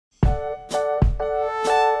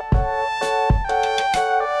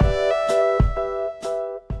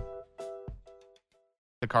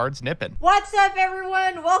cards nipping. What's up,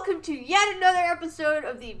 everyone? Welcome to yet another episode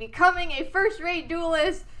of the Becoming a First-Rate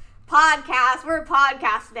Duelist podcast. We're a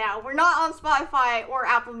podcast now. We're not on Spotify or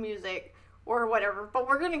Apple Music or whatever, but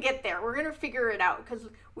we're going to get there. We're going to figure it out because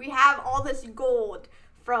we have all this gold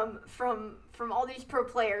from all these pro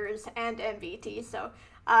players and MBT, so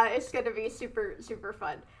it's going to be super, super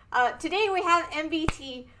fun. Today we have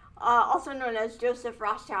MBT, also known as Joseph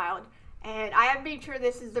Rothschild, and I have made sure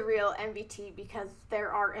this is the real MBT because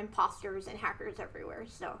there are imposters and hackers everywhere.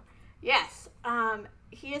 So, yes,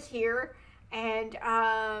 he is here, and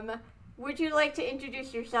would you like to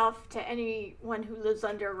introduce yourself to anyone who lives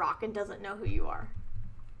under a rock and doesn't know who you are?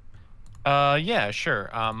 Yeah,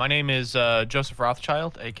 sure. My name is Joseph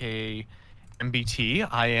Rothschild, aka MBT.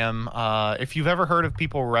 I am, if you've ever heard of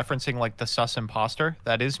people referencing like the sus imposter,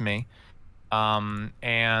 that is me.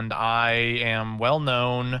 And I am well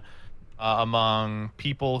known among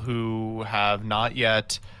people who have not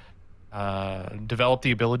yet developed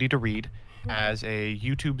the ability to read as a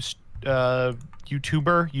YouTuber,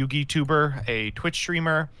 Yugituber, a Twitch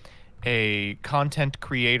streamer, a content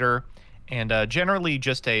creator, and generally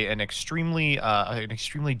just an extremely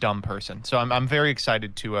dumb person. So I'm very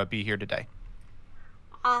excited to be here today.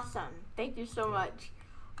 Awesome. Thank you so much.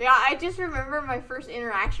 Yeah, I just remember my first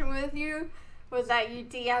interaction with you was that you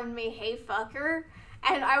DM'd me, "Hey fucker,"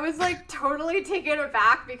 and I was like totally taken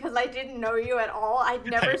aback because I didn't know you at all. I'd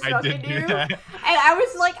never spoken to you. And I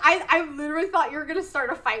was like, I literally thought you were gonna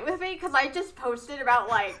start a fight with me because I just posted about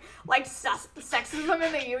like sexism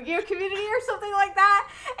in the Yu-Gi-Oh community or something like that.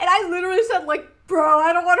 And I literally said like, "Bro,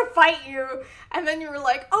 I don't want to fight you." And then you were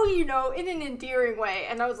like, "Oh, you know, in an endearing way."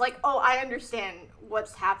 And I was like, "Oh, I understand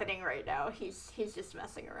what's happening right now. He's just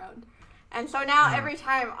messing around." And so now every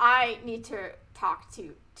time I need to talk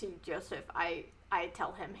to Joseph, I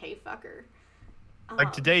tell him, "Hey fucker."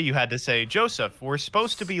 Like today you had to say, "Joseph, we're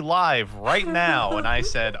supposed to be live right now." And I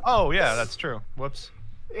said, "Oh yeah, that's true. Whoops."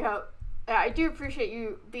 Yeah, I do appreciate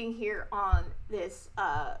you being here on this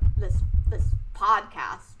this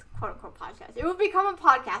podcast, quote unquote podcast. It will become a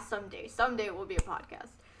podcast someday. Someday it will be a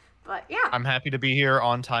podcast. But yeah, I'm happy to be here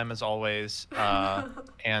on time as always.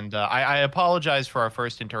 And I apologize for our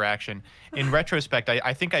first interaction. In retrospect,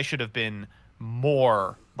 I think I should have been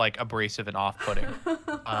more like abrasive and off-putting.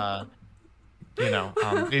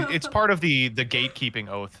 It's part of the gatekeeping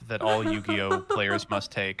oath that all Yu-Gi-Oh players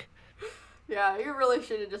must take. Yeah, you really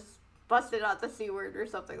should have just busted out the C word or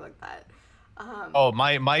something like that.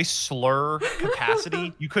 My slur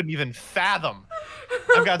capacity, you couldn't even fathom.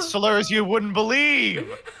 I've got slurs you wouldn't believe.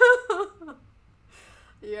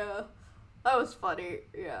 Yeah, that was funny.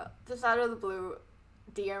 Yeah, just out of the blue,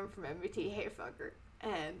 DM from MBT, "Hey fucker,"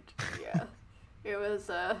 and yeah, it was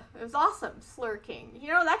awesome. Slur King. You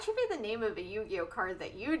know, that should be the name of a Yu-Gi-Oh card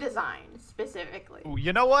that you designed specifically. Ooh,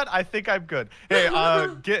 you know what? I think I'm good. Hey,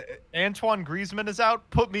 get Antoine Griezmann is out.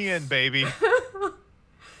 Put me in, baby.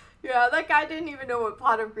 Yeah, that guy didn't even know what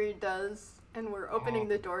Pot of Greed does, and we're opening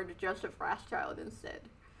the door to Joseph Rothschild instead.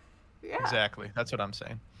 Yeah. Exactly. That's what I'm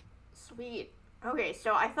saying. Sweet. Okay,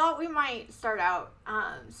 so I thought we might start out.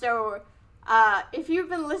 If you've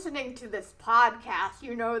been listening to this podcast,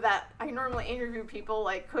 you know that I normally interview people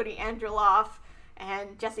like Cody Angeloff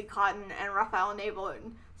and Jesse Cotton and Raphael Nabel,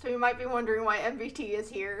 so you might be wondering why MBT is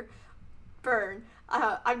here. Burn.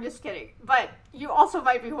 I'm just kidding. But you also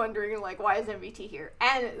might be wondering, like, why is MBT here?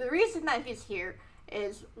 And the reason that he's here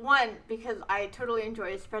is, one, because I totally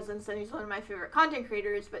enjoy his presence and he's one of my favorite content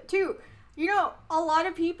creators, but two, you know, a lot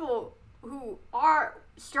of people who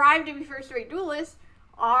strive to be first-rate duelists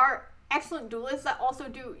are excellent duelists that also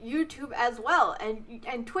do YouTube as well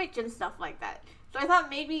and Twitch and stuff like that. So I thought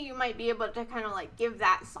maybe you might be able to kind of like give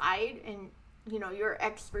that side and, you know, your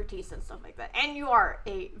expertise and stuff like that. And you are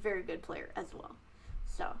a very good player as well.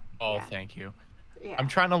 So. Oh, yeah. Thank you. Yeah. I'm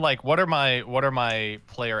trying to like, what are my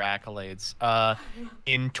player accolades?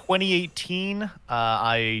 In 2018,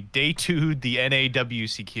 I day 2'd the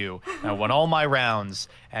NAWCQ. I won all my rounds,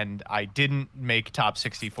 and I didn't make top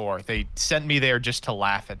 64. They sent me there just to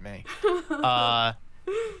laugh at me.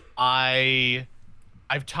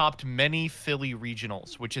 I've topped many Philly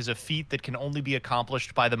regionals, which is a feat that can only be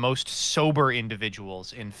accomplished by the most sober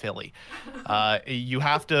individuals in Philly. You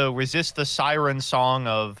have to resist the siren song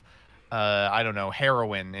of I don't know,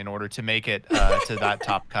 heroin in order to make it to that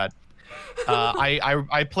top cut.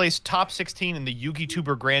 I placed top 16 in the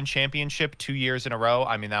Yugituber Grand Championship 2 years in a row.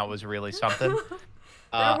 I mean, that was really something.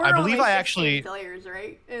 I believe I actually players,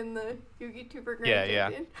 right, in the Yugituber Grand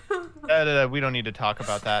Champion. We don't need to talk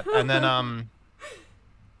about that. And then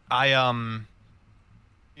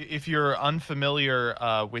if you're unfamiliar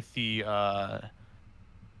with the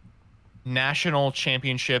national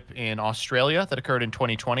championship in Australia that occurred in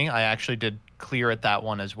 2020. I actually did clear at that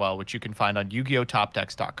one as well, which you can find on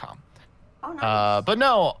YugiOhTopDecks.com. Oh, nice. But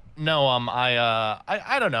no,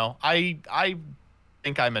 I don't know. I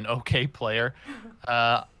think I'm an okay player.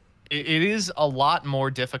 It is a lot more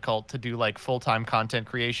difficult to do like full-time content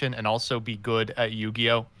creation and also be good at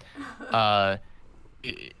Yu-Gi-Oh.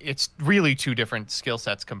 It's really two different skill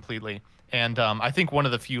sets completely. And I think one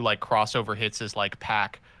of the few like crossover hits is like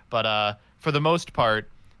Pack. But for the most part,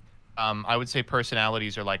 I would say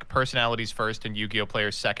personalities are like personalities first and Yu-Gi-Oh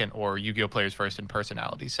players second, or Yu-Gi-Oh players first and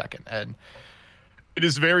personalities second. And it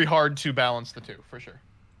is very hard to balance the two, for sure.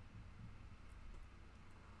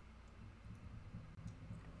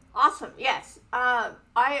 Awesome. Yes. Pac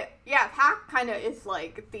kind of is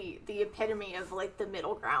like the epitome of like the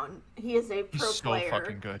middle ground. He is a pro He's player so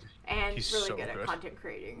fucking good. and He's really so good at good. content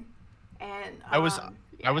creating. And I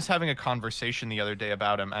was having a conversation the other day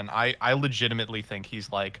about him, and I legitimately think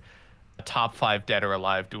he's like a top 5 dead or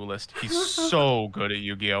alive duelist. He's so good at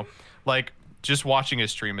Yu-Gi-Oh. Like just watching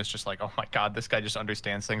his stream is just like, oh my god, this guy just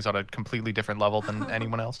understands things on a completely different level than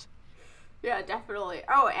anyone else. Yeah, definitely.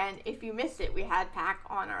 Oh, and if you missed it, we had Pac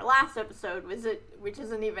on our last episode, which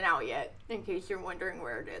isn't even out yet, in case you're wondering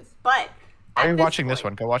where it is. But Are you watching this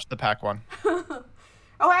one? Go watch the Pack one.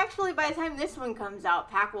 Oh, actually, by the time this one comes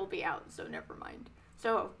out, Pac will be out, so never mind.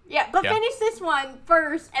 So, yeah, but Yeah. finish this one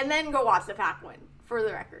first, and then go watch the Pac one, for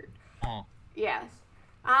the record. Oh. Yes.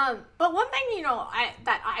 But one thing,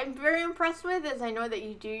 that I'm very impressed with is I know that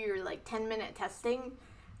you do your, like, 10-minute testing,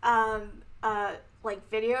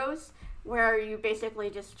 like, videos, where you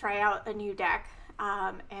basically just try out a new deck,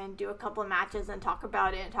 and do a couple of matches and talk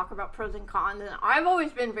about it and talk about pros and cons. And I've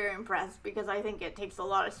always been very impressed because I think it takes a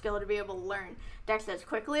lot of skill to be able to learn decks as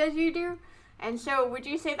quickly as you do. And so would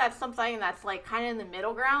you say that's something that's like kind of in the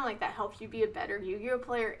middle ground, like that helps you be a better Yu-Gi-Oh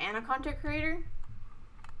player and a content creator?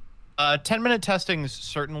 10-minute testings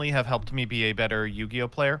certainly have helped me be a better Yu-Gi-Oh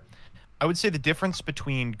player. I would say the difference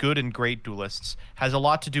between good and great duelists has a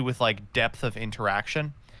lot to do with like depth of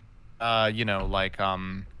interaction.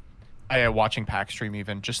 Watching Pack stream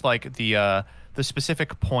even, just like the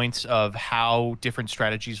specific points of how different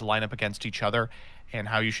strategies line up against each other and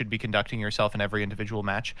how you should be conducting yourself in every individual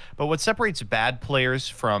match. But what separates bad players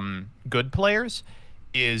from good players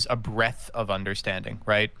is a breadth of understanding,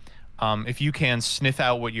 right? If you can sniff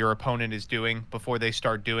out what your opponent is doing before they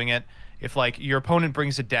start doing it, if like your opponent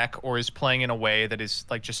brings a deck or is playing in a way that is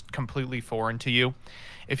like just completely foreign to you,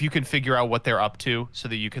 if you can figure out what they're up to so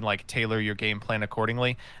that you can like tailor your game plan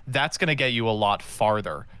accordingly, that's going to get you a lot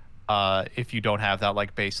farther if you don't have that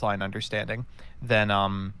like baseline understanding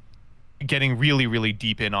than getting really, really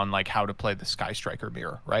deep in on like how to play the Sky Striker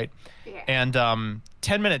mirror, right? Yeah. And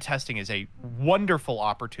 10-minute testing is a wonderful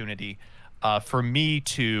opportunity for me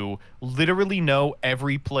to literally know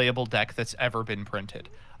every playable deck that's ever been printed.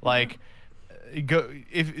 Like,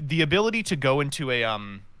 if the ability to go into a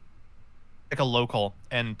local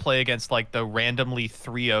and play against like the randomly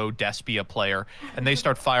 3-0 Despia player, and they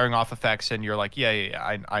start firing off effects, and you're like,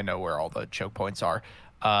 yeah, I know where all the choke points are.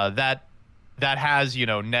 That has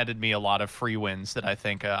netted me a lot of free wins that I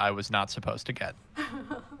think I was not supposed to get.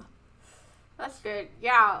 That's good.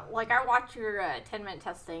 Yeah, like I watch your 10-minute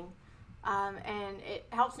testing, and it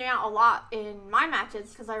helps me out a lot in my matches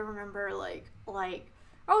because I remember like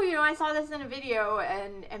I saw this in a video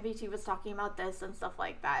and MBT was talking about this and stuff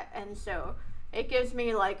like that, and so it gives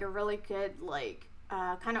me like a really good like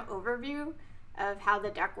kind of overview of how the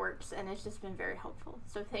deck works, and it's just been very helpful.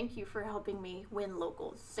 So thank you for helping me win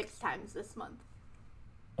locals 6 times this month.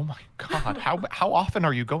 Oh my god, how often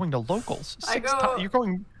are you going to locals? You're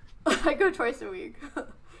going. I go twice a week.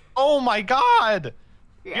 Oh my god!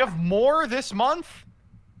 Yeah. You have more this month?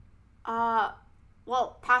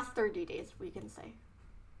 Well, past 30 days, we can say.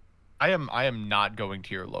 I am not going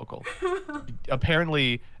to your local.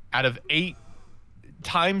 Apparently, out of 8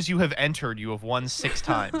 times you have entered, you have won 6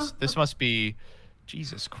 times. This must be...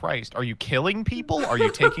 Jesus Christ. Are you killing people? Are you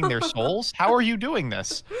taking their souls? How are you doing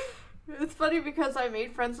this? It's funny because I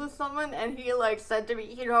made friends with someone and he like said to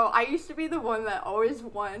me, I used to be the one that always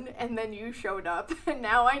won and then you showed up and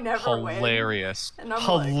now I never win. Hilarious. And I'm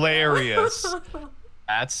hilarious. Like,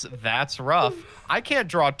 That's rough. I can't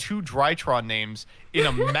draw 2 Drytron names in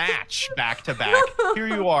a match back to back. Here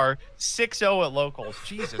you are, 6-0 at locals.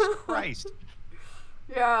 Jesus Christ.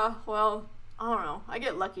 Yeah, well, I don't know. I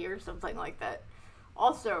get lucky or something like that.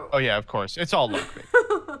 Also... Oh yeah, of course. It's all luck.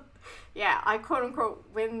 Yeah, I quote-unquote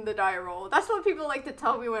win the die roll. That's what people like to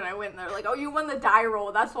tell me when I win. They're like, oh, you won the die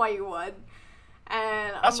roll. That's why you won.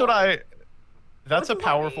 And That's What a does that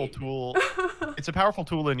powerful mean? tool. It's a powerful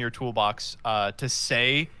tool in your toolbox to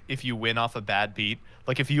say if you win off a bad beat.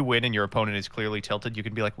 Like if you win and your opponent is clearly tilted, you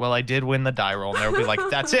can be like, well, I did win the die roll. And they'll be like,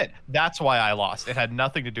 that's it. That's why I lost. It had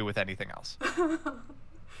nothing to do with anything else.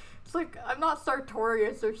 It's like I'm not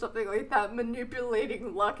Sartorius or something like that,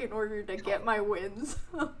 manipulating luck in order to get my wins.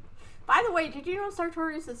 By the way, did you know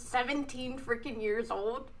Sartorius is 17 freaking years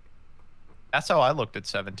old? That's how I looked at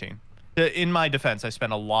 17. In my defense, I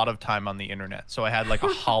spent a lot of time on the internet, so I had like a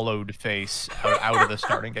hollowed face out of the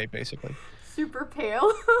starting gate, basically. Super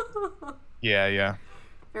pale. Yeah, yeah.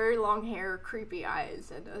 Very long hair, creepy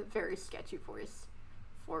eyes, and a very sketchy voice,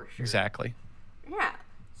 for sure. Exactly. Yeah.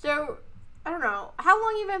 So, I don't know. How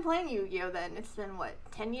long you been playing Yu-Gi-Oh then? It's been, what,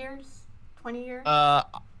 10 years? 20 years? 5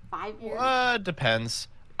 years? Depends.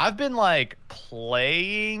 I've been like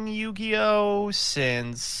playing Yu-Gi-Oh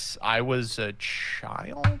since I was a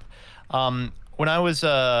child. When I was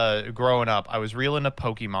growing up, I was real into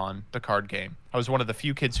Pokemon, the card game. I was one of the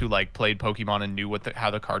few kids who like played Pokemon and knew how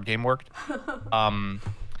the card game worked.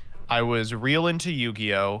 I was real into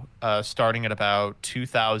Yu-Gi-Oh, starting at about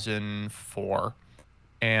 2004,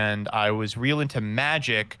 and I was real into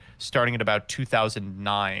Magic starting at about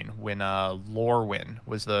 2009 when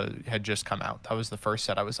Lorwyn had just come out. That was the first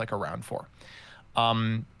set I was like around for.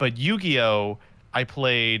 But Yu-Gi-Oh, I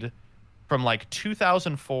played from like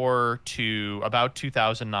 2004 to about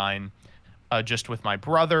 2009, just with my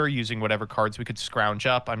brother, using whatever cards we could scrounge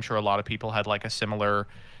up. I'm sure a lot of people had like a similar,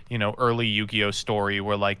 early Yu-Gi-Oh story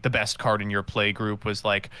where like the best card in your play group was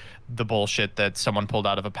like the bullshit that someone pulled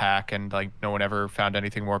out of a pack and like no one ever found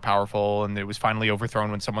anything more powerful, and it was finally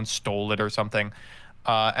overthrown when someone stole it or something.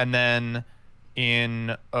 And then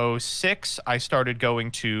in '06, I started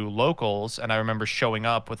going to locals, and I remember showing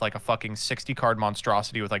up with like a fucking 60 card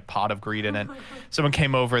monstrosity with like Pot of Greed in it. Someone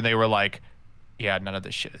came over and they were like, yeah, none of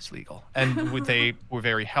this shit is legal. And they were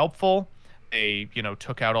very helpful. They,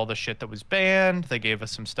 took out all the shit that was banned. They gave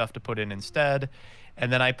us some stuff to put in instead.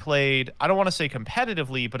 And then I played, I don't want to say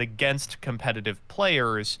competitively, but against competitive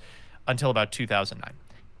players until about 2009.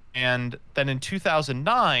 And then in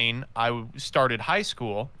 2009, I started high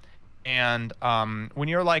school. And when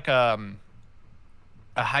you're like a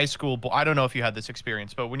high school boy, I don't know if you had this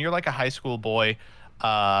experience, but when you're like a high school boy,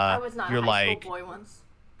 I was not you're a high like, school boy once,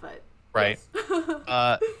 but right.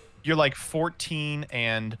 yes. You're like 14,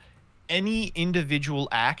 and any individual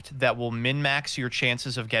act that will min-max your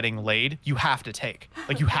chances of getting laid, you have to take.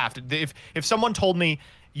 Like you have to. If someone told me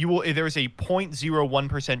there's a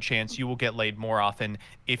 0.01% chance you will get laid more often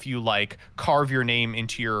if you like carve your name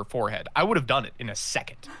into your forehead, I would have done it in a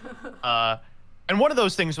second. And one of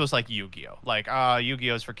those things was like Yu-Gi-Oh. Like,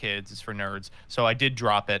 Yu-Gi-Oh's for kids, it's for nerds. So I did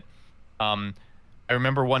drop it. I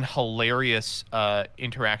remember one hilarious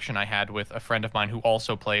interaction I had with a friend of mine who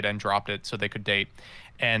also played and dropped it so they could date.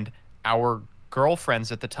 And our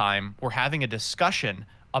girlfriends at the time were having a discussion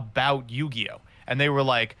about Yu-Gi-Oh. And they were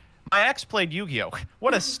like, my ex played Yu-Gi-Oh.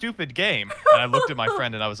 What a stupid game. And I looked at my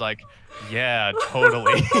friend and I was like, yeah,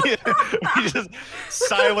 totally. Just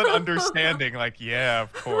silent understanding, like, yeah,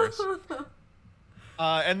 of course.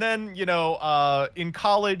 And then, in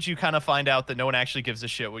college, you kind of find out that no one actually gives a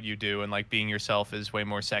shit what you do. And like being yourself is way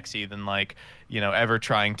more sexy than like, ever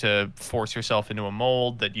trying to force yourself into a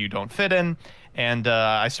mold that you don't fit in. And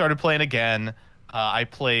I started playing again. I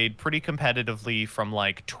played pretty competitively from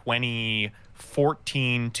like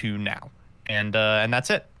 2014 to now. And that's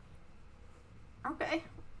it. Okay.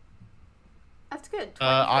 That's good.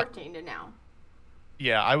 2014 to now.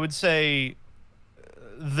 Yeah, I would say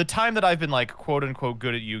the time that I've been like quote unquote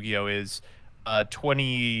good at Yu-Gi-Oh is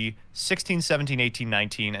 2016, 17, 18,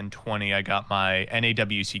 19, and 20. I got my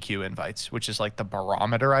NAWCQ invites, which is like the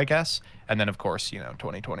barometer, I guess. And then of course,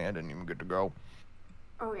 2020, I didn't even get to go.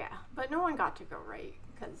 Oh yeah, but no one got to go, right?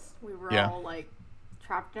 Because we were Yeah. all like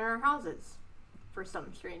trapped in our houses for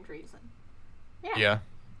some strange reason. Yeah. Yeah.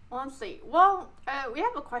 Well, let's see. Well, we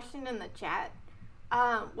have a question in the chat.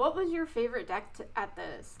 What was your favorite deck at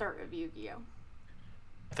the start of Yu-Gi-Oh?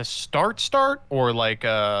 The start, or like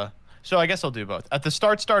so I guess I'll do both. At the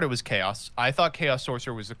start, it was Chaos. I thought Chaos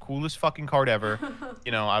Sorcerer was the coolest fucking card ever.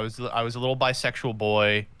 I was a little bisexual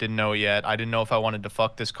boy, didn't know it yet. I didn't know if I wanted to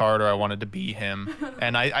fuck this card or I wanted to be him.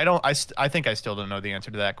 And I think I still don't know the answer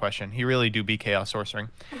to that question. He really do be Chaos Sorcering.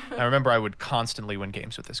 I remember I would constantly win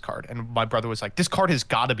games with this card, and my brother was like, "This card has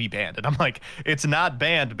got to be banned," and I'm like, "It's not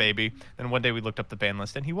banned, baby." And one day we looked up the ban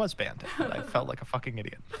list, and he was banned, and I felt like a fucking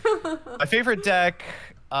idiot. My favorite deck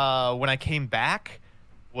when I came back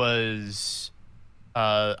was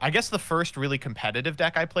I guess the first really competitive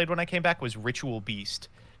deck I played when I came back was Ritual Beast.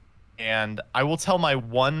 And I will tell my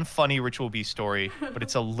one funny Ritual Beast story, but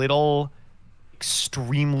it's a little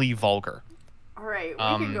extremely vulgar. All right,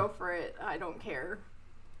 we can go for it. I don't care.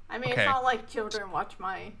 I mean, okay. It's not like children watch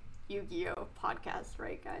my Yu-Gi-Oh podcast,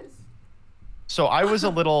 right, guys? So I was a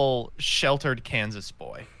little sheltered Kansas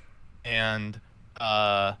boy, and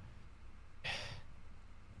all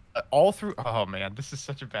through. Oh man, this is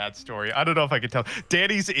such a bad story. I don't know if I can tell.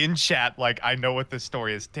 Danny's in chat, like I know what this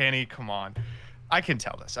story is. Danny, come on, I can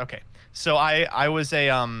tell this. Okay, so I was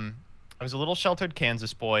a little sheltered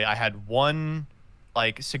Kansas boy. I had one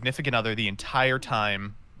like significant other the entire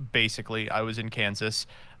time. Basically, I was in Kansas.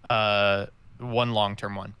 One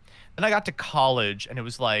long-term one. Then I got to college, and it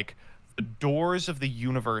was like the doors of the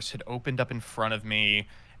universe had opened up in front of me,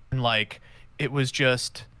 and like it was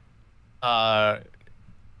just it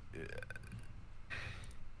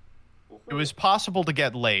was possible to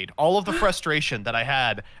get laid. All of the frustration that I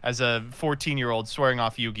had as a 14-year-old swearing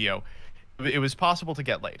off Yu-Gi-Oh, it was possible to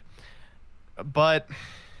get laid, but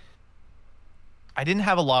I didn't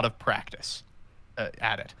have a lot of practice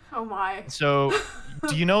at it. Oh my. So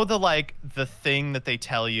do you know the thing that they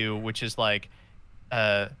tell you, which is like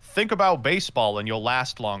think about baseball and you'll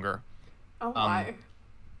last longer? Oh my.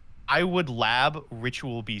 I would lab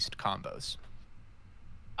Ritual Beast combos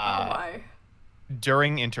oh my.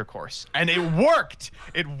 during intercourse, and it worked.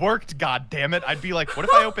 It worked, god damn it. I'd be like, what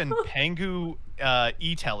if I open Pangu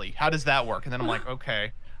E-Telly? How does that work? And then I'm like,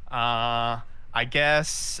 okay, I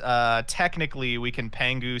guess technically we can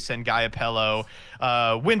Pangu send Gaiapello.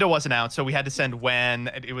 Window wasn't out, so we had to send Wen.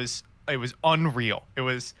 It was unreal.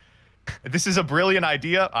 This is a brilliant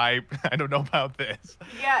idea. I don't know about this.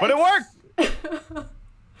 Yeah, but it worked.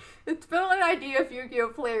 It's been an idea if Yu-Gi-Oh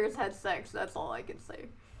players had sex. That's all I can say.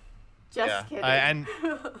 Just kidding. And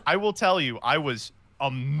I will tell you, I was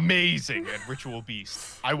amazing at Ritual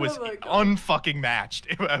Beast. I was unfucking matched.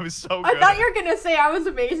 I was so good. I thought you were gonna say I was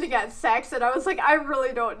amazing at sex, and I was like, I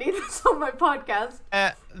really don't need this on my podcast.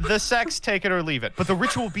 The sex, take it or leave it. But the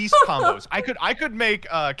Ritual Beast combos, I could make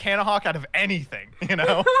Kanahawk out of anything, you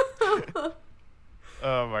know?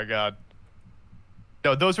 Oh my god.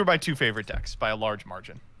 No, those were my two favorite decks by a large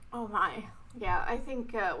margin. Oh my. Yeah, I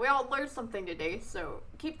think we all learned something today, so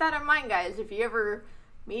keep that in mind, guys. If you ever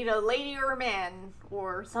meet a lady or a man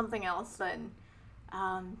or something else, then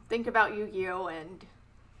think about Yu-Gi-Oh! And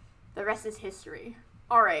the rest is history.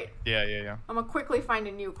 All right. Yeah. I'm going to quickly find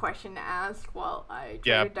a new question to ask while I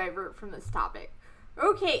try to divert from this topic.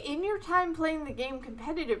 Okay, in your time playing the game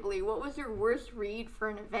competitively, what was your worst read for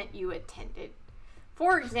an event you attended?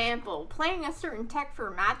 For example, playing a certain tech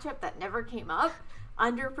for a matchup that never came up,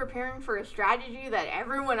 under-preparing for a strategy that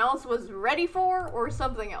everyone else was ready for, or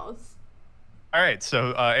something else? All right,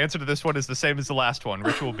 so answer to this one is the same as the last one,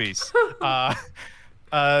 Ritual Beast.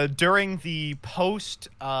 During the post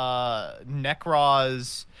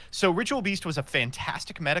Necroz, so Ritual Beast was a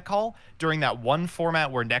fantastic meta call during that one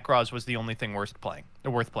format where Necroz was the only thing worth playing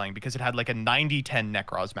because it had like a 90-10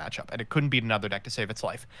 Necroz matchup and it couldn't beat another deck to save its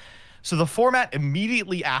life. So the format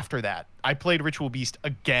immediately after that, I played Ritual Beast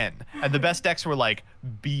again, and the best decks were like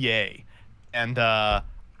BA, and I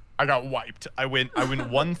got wiped. I went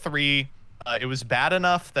 1-3. It was bad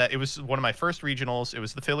enough that it was one of my first regionals. It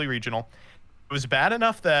was the Philly regional. It was bad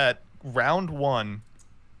enough that round one,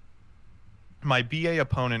 my BA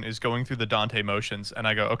opponent is going through the Dante motions, and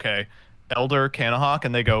I go, okay, Elder, Kanahawk,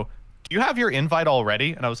 and they go, do you have your invite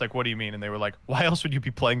already? And I was like, what do you mean? And they were like, why else would you be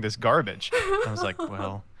playing this garbage? And I was like,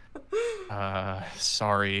 well,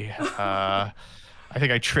 sorry. I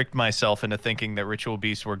think I tricked myself into thinking that Ritual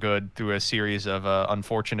Beasts were good through a series of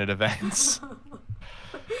unfortunate events.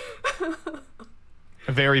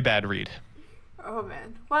 A very bad read. Oh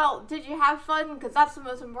man. Well, did you have fun? Because that's the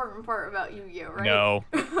most important part about Yu-Gi-Oh, right? No,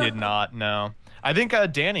 did not. No. I think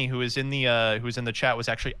Danny, who was in the chat, was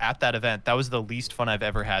actually at that event. That was the least fun I've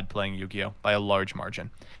ever had playing Yu-Gi-Oh by a large margin.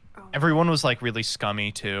 Oh. Everyone was like really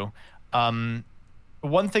scummy too.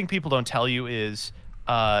 One thing people don't tell you is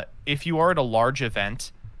if you are at a large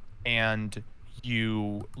event and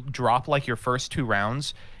you drop like your first 2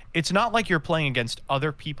 rounds, it's not like you're playing against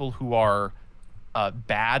other people who are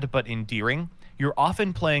bad but endearing. You're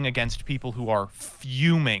often playing against people who are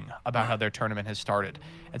fuming about how their tournament has started.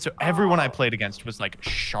 And so everyone I played against was like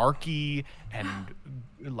sharky and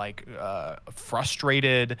like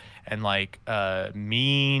frustrated and like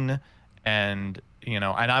mean, and you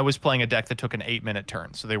know, and I was playing a deck that took an 8-minute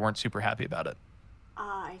turn, so they weren't super happy about it.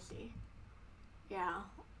 I see. Yeah.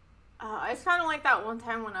 It's kind of like that one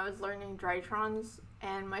time when I was learning Drytrons,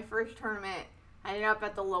 and my first tournament, I ended up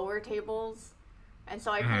at the lower tables, and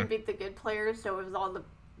so I couldn't beat the good players, so it was all the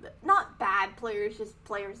not bad players, just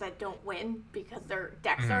players that don't win because their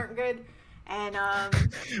decks aren't good. And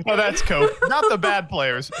Oh, that's cope. Not the bad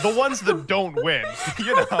players, the ones that don't win.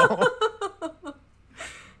 You know.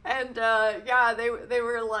 And yeah, they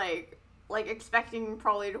were like expecting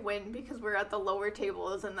probably to win because we're at the lower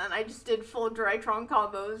tables, and then I just did full Drytron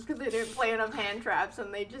combos because they didn't play enough hand traps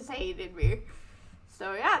and they just hated me.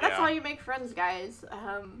 So yeah, that's how you make friends, guys.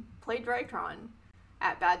 Play Drytron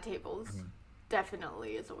at bad tables.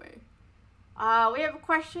 Definitely is a way. We have a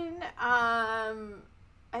question.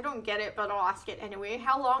 I don't get it, but I'll ask it anyway.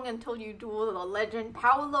 How long until you duel the legend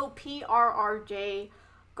Paolo PRRJ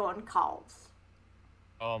Goncalves?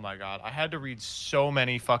 Oh my god, I had to read so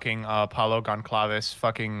many fucking Paulo Goncalves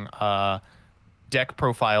fucking deck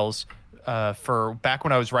profiles for back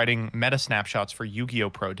when I was writing meta snapshots for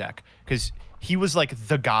Yu-Gi-Oh! Pro Deck, because he was like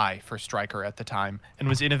the guy for Striker at the time and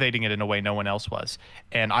was innovating it in a way no one else was.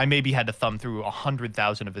 And I maybe had to thumb through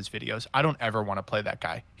 100,000 of his videos. I don't ever want to play that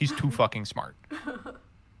guy. He's too fucking smart.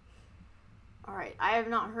 All right, I have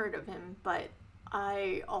not heard of him, but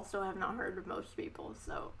I also have not heard of most people.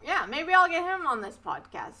 So yeah, maybe I'll get him on this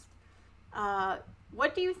podcast.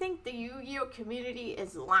 What do you think the Yu-Gi-Oh! Community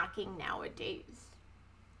is lacking nowadays?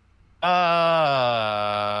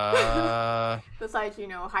 Besides, you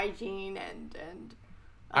know, hygiene and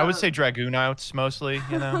I would say Dragoonouts mostly,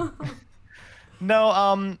 you know. No,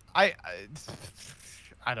 I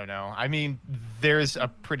don't know. I mean, there's a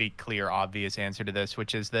pretty clear, obvious answer to this,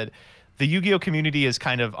 which is that the Yu-Gi-Oh! Community is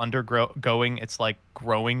kind of undergoing its like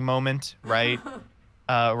growing moment, right?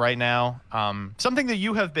 Right now, something that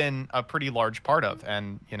you have been a pretty large part of,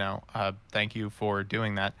 and you know, thank you for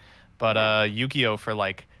doing that. But Yu-Gi-Oh! For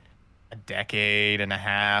like a decade and a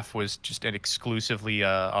half was just an exclusively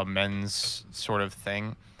a men's sort of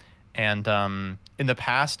thing, and in the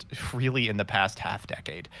past half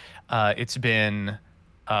decade, it's been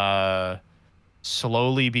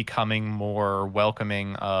slowly becoming more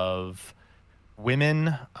welcoming of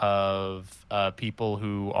women, of people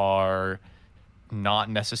who are not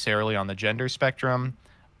necessarily on the gender spectrum,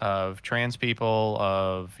 of trans people,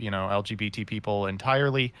 of, you know, LGBT people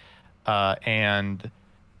entirely, and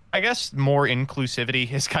I guess more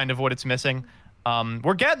inclusivity is kind of what it's missing.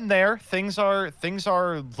 We're getting there. Things are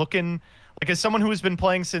looking like, as someone who has been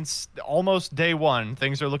playing since almost day one,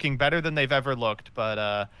 things are looking better than they've ever looked.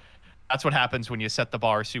 But that's what happens when you set the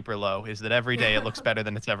bar super low, is that every day it looks better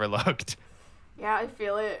than it's ever looked. Yeah, I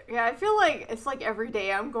feel it. Yeah, I feel like it's like every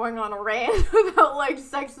day I'm going on a rant about like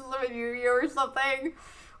sexism in Yu-Gi-Oh! Or something.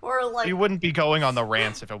 Or like, you wouldn't be going on the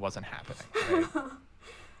rants if it wasn't happening, right?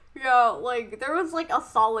 Yeah, like, there was, like, a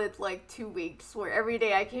solid, like, 2 weeks where every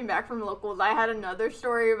day I came back from locals, I had another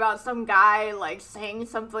story about some guy, like, saying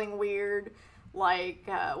something weird, like,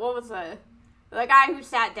 what was the guy who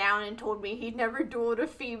sat down and told me he'd never dueled a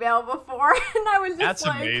female before, and I was just That's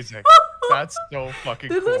like... amazing. That's so fucking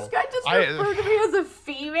cool. Did this guy just refer to me as a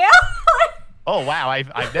female? Oh, wow,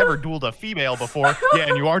 I've never dueled a female before. Yeah,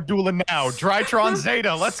 and you are dueling now. Drytron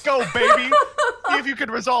Zeta, let's go, baby! See if you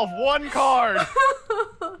can resolve one card!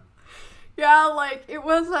 Yeah, like, it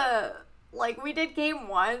was like, we did game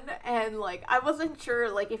 1, and, like, I wasn't sure,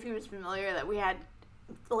 like, if he was familiar that we had,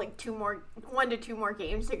 like, 1 to 2 more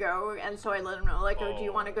games to go, and so I let him know, like, oh, do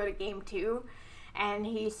you want to go to game 2? And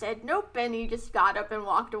he said nope, and he just got up and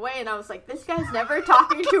walked away, and I was like, this guy's never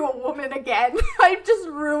talking to a woman again. I just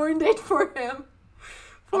ruined it for him.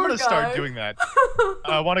 I'm gonna start doing that.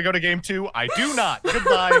 Want to go to game 2? I do not.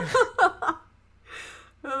 Goodbye.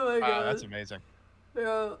 Oh my god. That's amazing.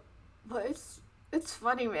 Yeah, but it's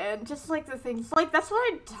funny, man. Just like the things, like, that's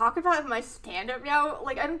what I talk about in my stand-up now.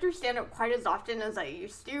 Like, I don't do stand-up quite as often as I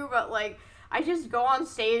used to, but like, I just go on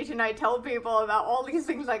stage and I tell people about all these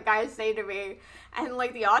things that guys say to me, and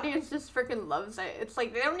like, the audience just freaking loves it. It's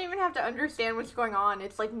like, they don't even have to understand what's going on.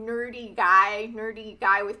 It's like, nerdy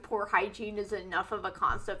guy with poor hygiene is enough of a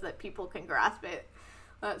concept that people can grasp it.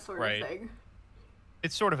 That sort of thing.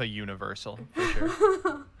 It's sort of a universal, for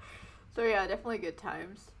sure. So yeah, definitely good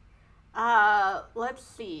times. Let's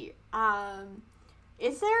see.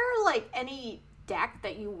 Is there like any deck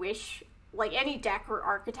that you wish, like any deck or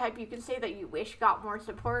archetype you can say that you wish got more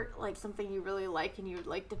support, like something you really like and you would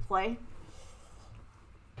like to play?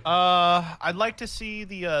 I'd like to see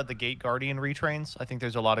the Gate Guardian retrains. I think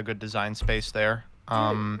there's a lot of good design space there.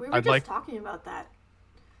 Dude, we were just talking about that.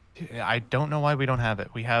 I don't know why we don't have it.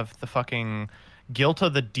 We have the fucking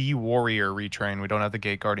Gilta the D Warrior retrain. We don't have the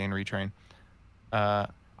Gate Guardian retrain.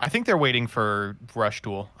 I think they're waiting for Rush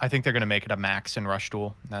Duel. I think they're gonna make it a max in Rush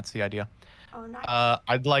Duel. That's the idea. Oh, nice.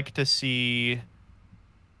 I'd like to see.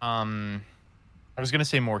 I was gonna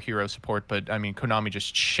say more hero support, but I mean, Konami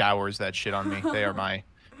just showers that shit on me. They are my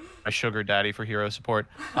sugar daddy for hero support.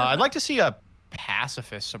 I'd like to see a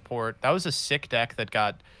pacifist support. That was a sick deck that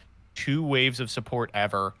got 2 waves of support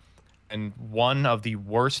ever, and one of the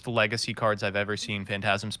worst legacy cards I've ever seen,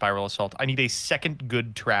 Phantasm Spiral Assault. I need a second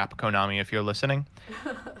good trap, Konami, if you're listening.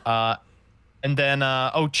 And then,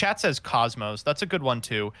 chat says Cosmos. That's a good one,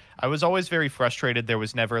 too. I was always very frustrated there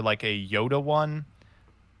was never, like, a Yoda one.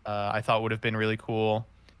 I thought would have been really cool.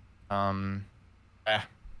 That's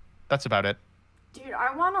about it. Dude,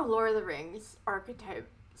 I want a Lord of the Rings archetype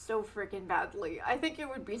so freaking badly. I think it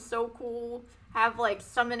would be so cool. Have, like,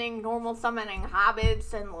 normal summoning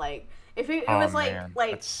hobbits, and, like, if it was, man,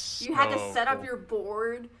 like, you had to set up cool. your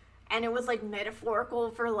board, and it was, like,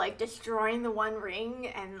 metaphorical for, like, destroying the One Ring,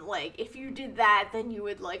 and, like, if you did that, then you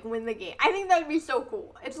would, like, win the game. I think that would be so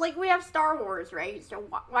cool. It's like we have Star Wars, right? So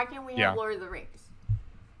why can't we have Lord of the Rings?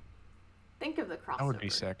 Think of the crossover. That would be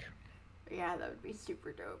sick. Yeah, that would be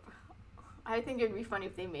super dope. I think it'd be funny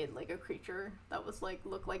if they made, like, a creature that was, like,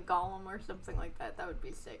 look like Gollum or something like that. That would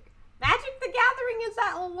be sick. Magic the Gathering, is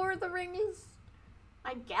that a Lord of the Rings?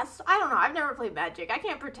 I guess. I don't know. I've never played Magic. I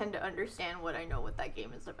can't pretend to understand what I know what that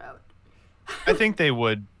game is about. I think they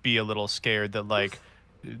would be a little scared that, like,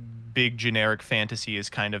 big generic fantasy is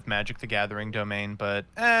kind of Magic the Gathering domain, but,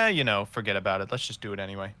 forget about it. Let's just do it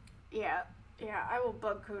anyway. Yeah, I will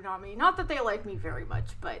bug Konami. Not that they like me very much,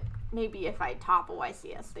 but maybe if I top a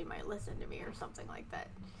YCS, they might listen to me or something like that.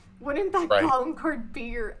 Wouldn't that Gollum card be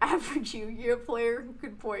your average Yu-Gi-Oh player?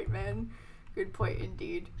 Good point, man. Good point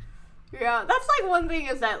indeed. Yeah, that's, like, one thing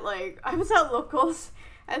is that, like, I was at Locals,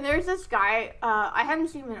 and there's this guy, I haven't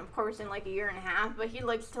seen him, of course, in, like, a year and a half, but he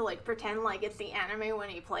likes to, like, pretend like it's the anime when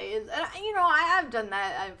he plays. And, I have done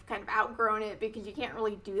that. I've kind of outgrown it, because you can't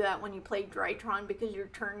really do that when you play Drytron, because your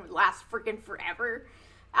turn would last freaking forever.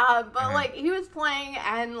 Like, he was playing,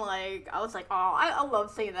 and, like, I was like, oh, I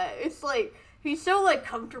love saying that. It's, like, he's so, like,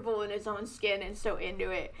 comfortable in his own skin and so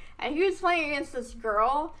into it. And he was playing against this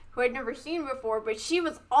girl who I'd never seen before, but she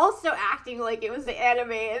was also acting like it was the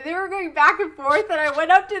anime. And they were going back and forth, and I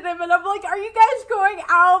went up to them, and I'm like, are you guys going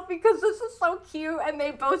out? Because this is so cute. And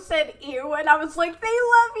they both said ew, and I was like, they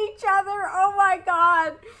love each other. Oh, my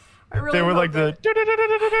God. They were like the...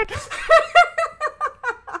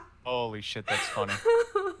 Holy shit, that's funny.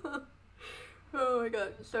 Oh my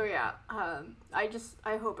god. So yeah,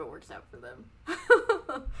 I hope it works out for them.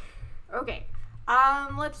 Okay.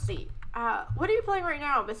 Let's see. What are you playing right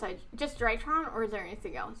now besides just Drytron, or is there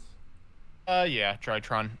anything else? Yeah,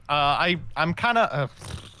 Drytron. I'm kind of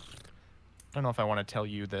I don't know if I want to tell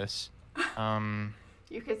you this.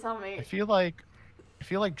 You can tell me. I feel like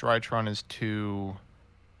Drytron is too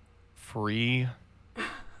free.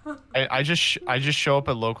 I just show up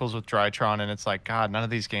at Locals with Drytron, and it's like, God, none of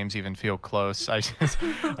these games even feel close.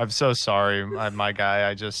 I'm so sorry, my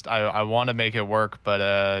guy. I want to make it work,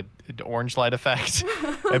 but orange light effect.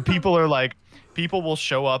 And people will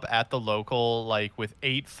show up at the local like with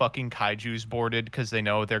 8 fucking kaijus boarded because they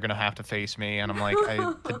know they're gonna have to face me, and I'm like,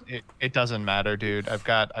 it doesn't matter, dude. I've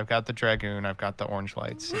got the Dragoon, I've got the orange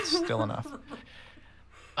lights. It's still enough.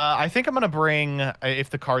 I think I'm gonna bring, if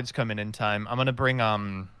the cards come in time, I'm gonna bring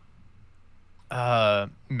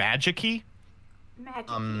Magic-y.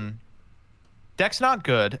 Deck's not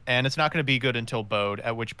good, and it's not gonna be good until Bode,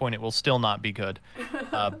 at which point it will still not be good,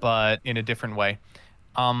 but in a different way.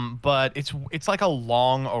 But it's like a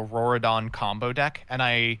long Auroradon combo deck, and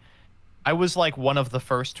I was like one of the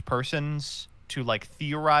first persons to like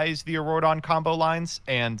theorize the Auroradon combo lines,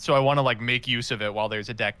 and so I want to like make use of it while there's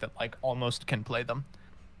a deck that like almost can play them.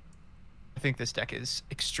 I think this deck is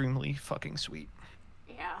extremely fucking sweet.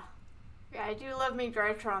 Yeah, I do love me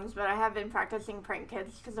Drytrons, but I have been practicing prank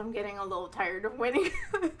kids because I'm getting a little tired of winning,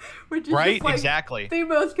 which is right, just, like, exactly the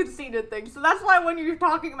most conceited thing. So that's why when you're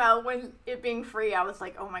talking about when it being free, I was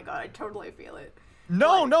like, oh my god, I totally feel it.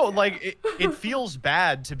 Like, it feels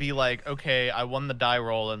bad to be like, okay, I won the die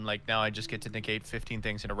roll, and like now I just get to negate 15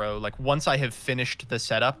 things in a row. Like, once I have finished the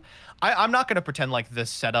setup, I'm not going to pretend like this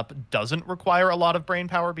setup doesn't require a lot of brain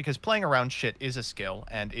power, because playing around shit is a skill,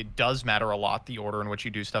 and it does matter a lot, the order in which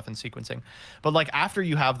you do stuff and sequencing. But like after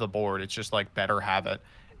you have the board, it's just like better have it.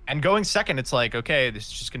 And going second, it's like, okay, this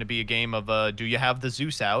is just going to be a game of do you have the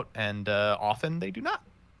Zeus out? And often they do not.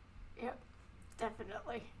 Yep,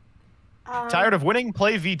 definitely. Tired of winning?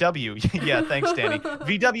 Play VW. Yeah, thanks, Danny.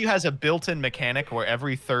 VW has a built-in mechanic where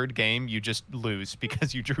every third game you just lose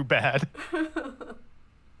because you drew bad.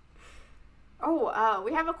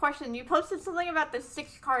 We have a question. You posted something about the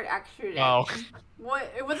 6-card extra deck. Oh. What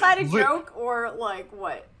was that a joke or like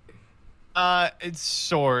what? It's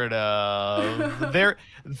sort of.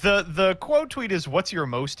 The quote tweet is, "What's your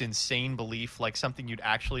most insane belief?" Like something you'd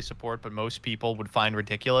actually support, but most people would find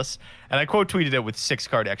ridiculous. And I quote tweeted it with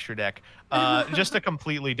 6-card extra deck. Just a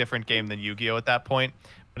completely different game than Yu-Gi-Oh at that point.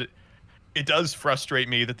 But it does frustrate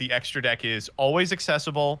me that the extra deck is always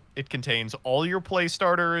accessible. It contains all your play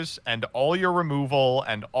starters and all your removal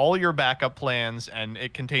and all your backup plans, and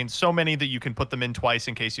it contains so many that you can put them in twice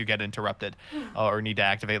in case you get interrupted or need to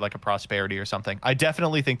activate like a prosperity or something. I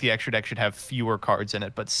definitely think the extra deck should have fewer cards in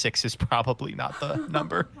it, but 6 is probably not the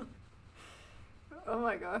number. Oh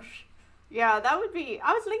my gosh. Yeah, that would be...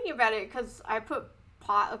 I was thinking about it because I put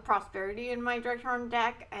Pot of Prosperity in my Directron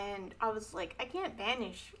deck, and I was like, I can't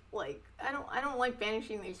banish. Like, I don't like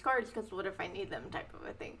banishing these cards because what if I need them type of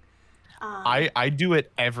a thing. I do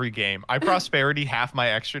it every game. I prosperity half my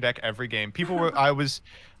extra deck every game. I was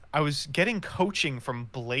getting coaching from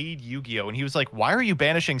Blade Yu-Gi-Oh! And he was like, "Why are you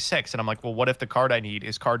banishing 6?" And I'm like, "Well, what if the card I need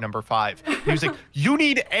is card number 5?" And he was like, "You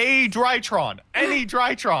need a Drytron, any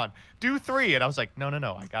Drytron. Do 3." And I was like, no,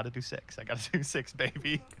 I gotta do 6. I gotta do 6,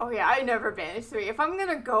 baby. Oh yeah, I never banish 3. If I'm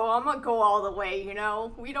gonna go all the way, you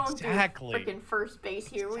know? We don't do freaking first base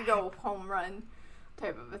here. We go home run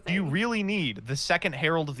type of a thing. Do you really need the second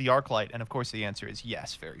Herald of the Arclight? And of course the answer is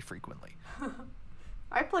yes, very frequently.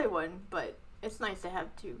 I play one, but it's nice to have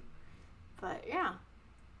 2. But yeah.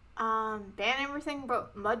 Ban everything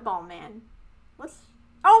but Mudball Man. Oh,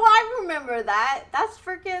 I remember that. That's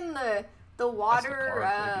freaking the water,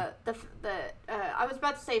 I was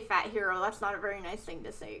about to say Fat Hero. That's not a very nice thing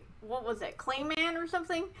to say. What was it? Clayman or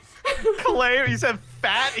something? You said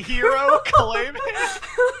Fat Hero? Clayman?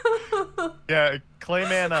 Yeah,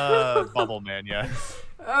 Clayman, Bubble Man, yeah.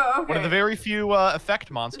 Oh, okay. One of the very few effect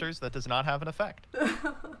monsters that does not have an effect.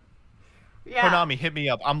 Yeah. Konami, hit me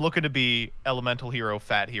up. I'm looking to be Elemental Hero,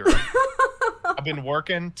 Fat Hero. I've been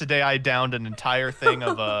working. Today I downed an entire thing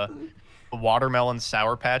of watermelon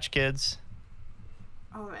Sour Patch Kids.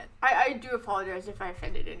 Oh man, I do apologize if I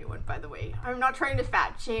offended anyone, by the way. I'm not trying to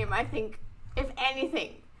fat shame. I think, if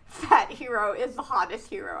anything, Fat Hero is the hottest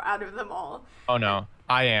hero out of them all. Oh no,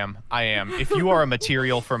 I am. If you are a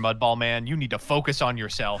material for Mudball Man, you need to focus on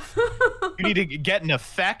yourself. You need to get an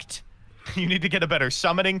effect. You need to get a better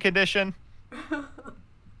summoning condition.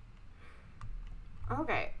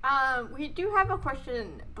 Okay, we do have a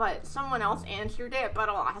question, but someone else answered it, but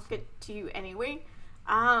I'll ask it to you anyway.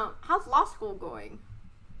 How's law school going?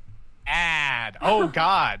 Oh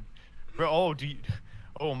God.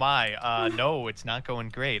 Oh my. No, it's not going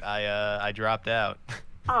great. I dropped out.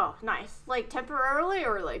 Oh, nice. Like temporarily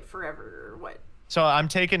or like forever or what? So I'm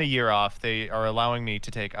taking a year off. They are allowing me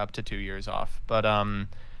to take up to 2 years off. But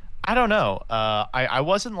I don't know. I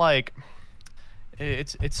wasn't like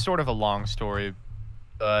it's sort of a long story.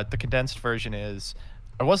 The condensed version is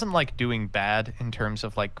I wasn't like doing bad in terms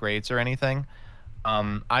of like grades or anything.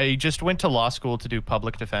 I just went to law school to do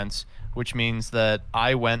public defense, which means that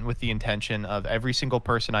I went with the intention of every single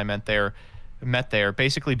person I met there,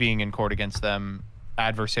 basically being in court against them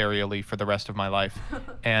adversarially for the rest of my life.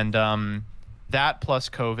 And that plus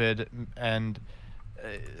COVID, and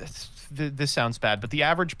this sounds bad, but the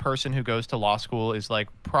average person who goes to law school is like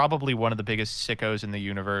probably one of the biggest sickos in the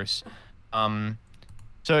universe.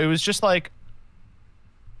 So it was just like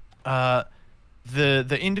the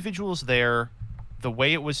individuals there, the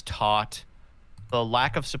way it was taught, the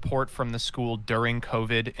lack of support from the school during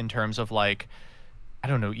COVID in terms of like, I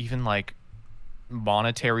don't know, even like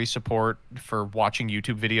monetary support for watching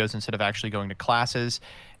YouTube videos instead of actually going to classes,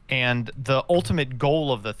 and the ultimate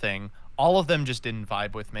goal of the thing, all of them just didn't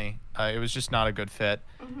vibe with me. It was just not a good fit.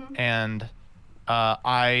 Mm-hmm. And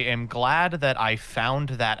I am glad that I found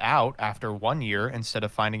that out after 1 year instead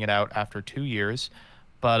of finding it out after 2 years.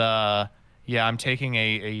 But yeah, I'm taking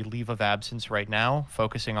a leave of absence right now,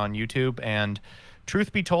 focusing on YouTube. And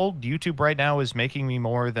truth be told, YouTube right now is making me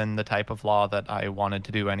more than the type of law that I wanted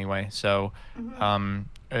to do anyway. So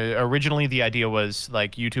originally the idea was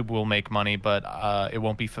like YouTube will make money, but it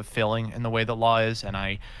won't be fulfilling in the way that law is. And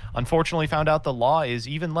I unfortunately found out the law is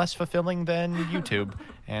even less fulfilling than YouTube.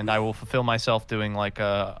 And I will fulfill myself doing like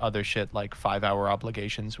other shit, like 5-hour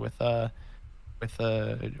obligations with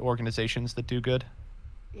organizations that do good.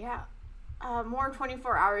 Yeah. More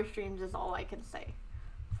 24-hour streams is all I can say.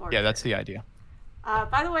 Yeah, that's the idea.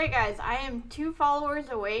 By the way, guys, I am 2 followers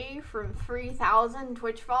away from 3,000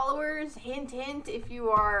 Twitch followers. Hint, hint, if you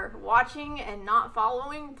are watching and not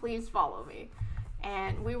following, please follow me.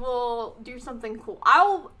 And we will do something cool.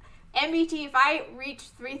 MBT, if I reach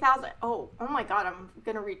 3,000... Oh my god, I'm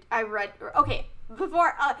gonna reach... Okay,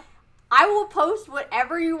 before... I will post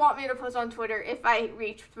whatever you want me to post on Twitter if I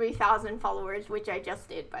reach 3,000 followers, which I just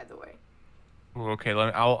did, by the way. Ooh, okay,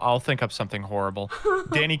 I'll think up something horrible.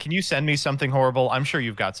 Danny, can you send me something horrible? I'm sure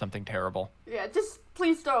you've got something terrible. Yeah, just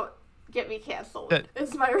please don't get me canceled. That-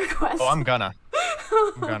 Is my request. Oh, I'm gonna.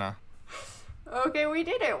 I'm gonna. Okay, we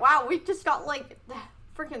did it. Wow, we just got like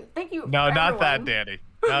freaking. Thank you. No, not that, everyone.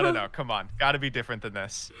 Danny. No. Come on. Got to be different than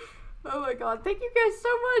this. Oh my god, thank you guys so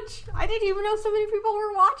much. I didn't even know so many people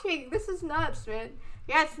were watching. This is nuts, man.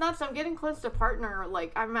 Yeah, it's nuts. I'm getting close to partner.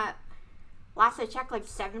 Like, I'm at, last I checked, like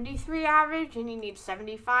 73 average, and you need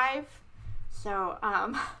 75. So,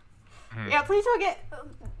 yeah, please don't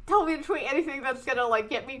tell me to tweet anything that's gonna, like,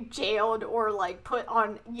 get me jailed or, like, put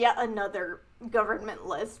on yet another government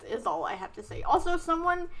list is all I have to say. Also,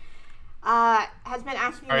 someone has been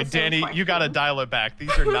asking me All right, the same Danny, question. you got to dial it back.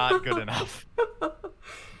 These are not good enough.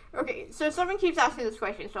 Okay, so someone keeps asking this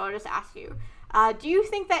question, so I'll just ask you. Do you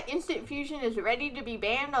think that Instant Fusion is ready to be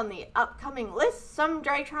banned on the upcoming list? Some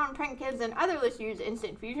Drytron, Prank Kids, and other lists use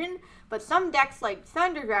Instant Fusion, but some decks like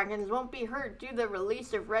Thunder Dragons won't be hurt due to the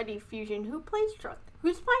release of Ready Fusion.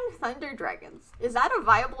 Who's playing Thunder Dragons? Is that a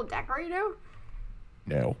viable deck right now?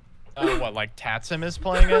 No. What, like Tatsim is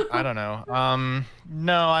playing it? I don't know.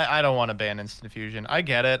 No, I don't want to ban Instant Fusion. I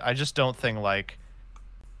get it. I just don't think, like...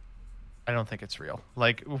 I don't think it's real.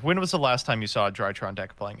 Like, when was the last time you saw a Drytron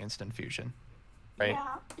deck playing Instant Fusion? Right?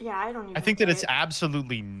 Yeah, I don't even I think that get it's it.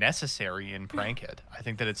 absolutely necessary in Prankhead. I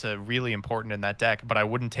think that it's a really important in that deck, but I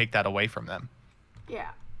wouldn't take that away from them.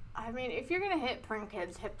 Yeah. I mean, if you're going to hit Prank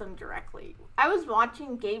Kids, hit them directly. I was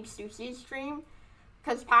watching Gabe Susie's stream,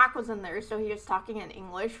 because Pac was in there, so he was talking in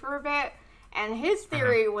English for a bit, and his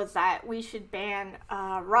theory was that we should ban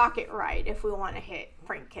Rocket Ride if we want to hit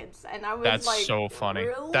Prank Kids, and I was That's like, so funny.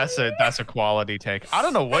 Really? That's a quality take. I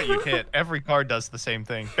don't know what you hit. Every card does the same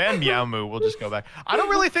thing. Ban Meow Moo. We'll just go back. I don't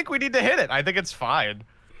really think we need to hit it. I think it's fine.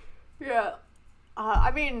 Yeah.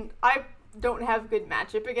 I mean, I don't have good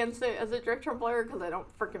matchup against it as a Drytron player because I don't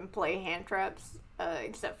freaking play hand traps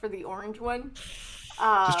except for the orange one.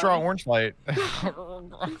 Just draw orange light.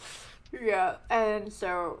 Yeah, and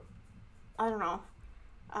so I don't know.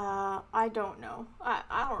 I don't know.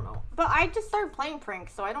 I don't know. But I just started playing Prank,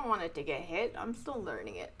 so I don't want it to get hit. I'm still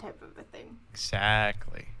learning it, type of a thing.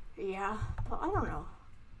 Exactly. Yeah, but I don't know.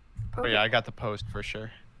 Oh yeah, I got the post for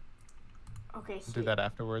sure. Okay, We'll do sweet. that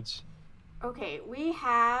afterwards. Okay, we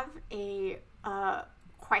have a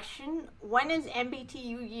question. When is MBT,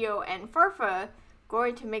 Yu-Gi-Oh, and Farfa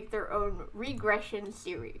going to make their own regression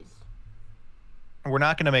series? We're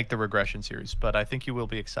not going to make the regression series, but I think you will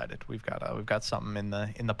be excited. We've got something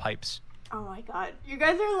in the pipes. Oh my god, you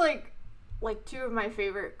guys are like two of my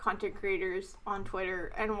favorite content creators on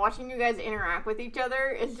Twitter, and watching you guys interact with each other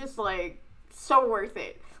is just like so worth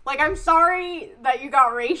it. Like, I'm sorry that you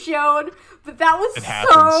got ratioed, but that was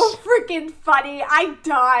so freaking funny. I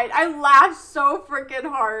died. I laughed so freaking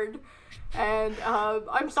hard. And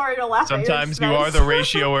I'm sorry to laugh Sometimes at your expense. you are the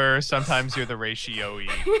ratioer, sometimes you're the ratioee,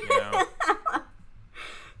 you know?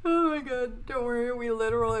 Oh my god, don't worry, we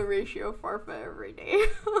literally ratio Farfa every day.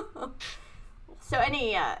 So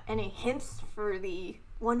any hints for the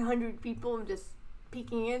 100 people just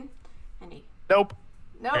peeking in? Any? Nope.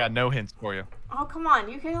 Nope. I got no hints for you. Oh, come on.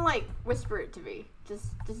 You can, like, whisper it to me.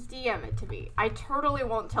 Just DM it to me. I totally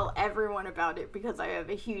won't tell everyone about it because I have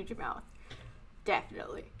a huge mouth.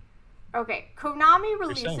 Definitely. Okay, Konami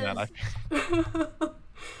releases...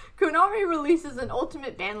 Konami releases an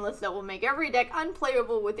ultimate ban list that will make every deck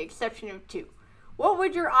unplayable with the exception of 2. What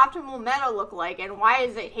would your optimal meta look like, and why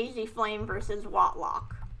is it Hazy Flame versus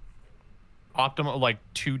Watlock? Optimal, like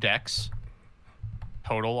 2 decks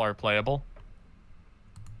total are playable.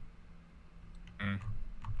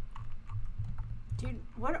 Dude,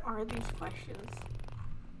 what are these questions?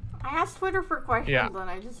 I ask Twitter for questions and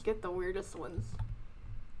I just get the weirdest ones.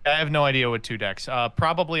 I have no idea what 2 decks.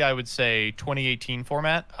 Probably I would say 2018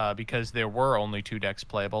 format because there were only 2 decks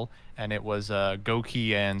playable, and it was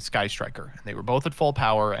Goki and Sky Striker. And they were both at full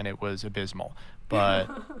power, and it was abysmal. But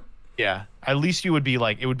yeah, at least it would be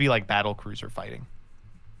like Battle Cruiser fighting.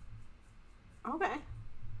 Okay.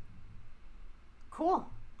 Cool.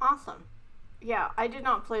 Awesome. Yeah, I did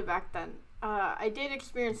not play back then. I did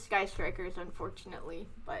experience Sky Strikers, unfortunately,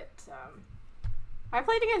 but I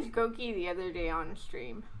played against Goki the other day on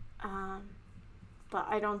stream, but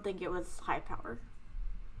I don't think it was high power.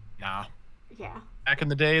 Nah. Yeah. Back in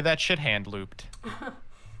the day, that shit hand looped.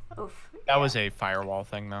 Oof. That was a firewall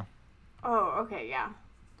thing, though. Oh, okay, yeah.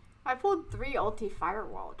 I pulled 3 ulti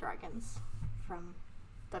firewall dragons from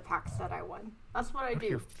the packs that I won. That's what I do.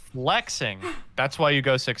 You're flexing. That's why you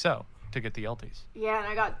go 6-0, to get the ultis. Yeah, and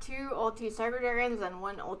I got 2 ulti cyber dragons and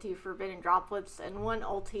 1 ulti forbidden droplets and 1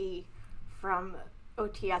 ulti from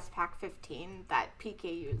OTS Pack 15 that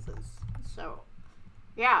PK uses. So,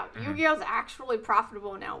 yeah, Yu-Gi-Oh's actually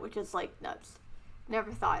profitable now, which is like nuts.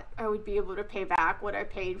 Never thought I would be able to pay back what I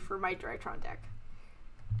paid for my Drytron deck.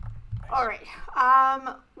 All right.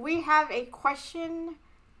 We have a question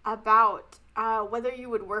about whether you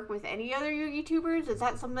would work with any other Yugitubers. Is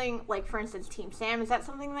that something, like, for instance, Team Sam, is that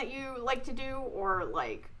something that you like to do? Or,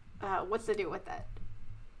 like, what's the deal with that?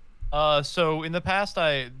 So in the past,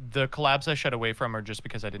 the collabs I shied away from are just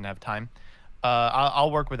because I didn't have time.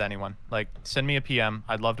 I'll work with anyone. Like, send me a PM.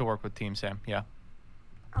 I'd love to work with Team Sam. Yeah.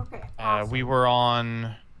 Okay. Awesome. We were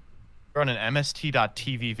on an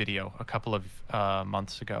MST.TV video a couple of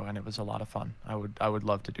months ago, and it was a lot of fun. I would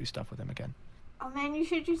love to do stuff with him again. Oh man, you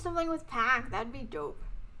should do something with Pack. That'd be dope.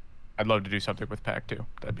 I'd love to do something with Pack too.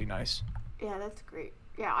 That'd be nice. Yeah, that's great.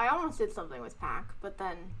 Yeah, I almost did something with Pack, but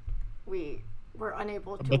then we were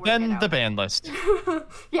unable to. But then the ban list.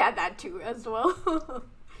 Yeah, that too as well.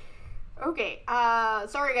 Okay.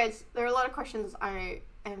 Sorry guys, there are a lot of questions. I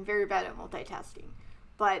am very bad at multitasking.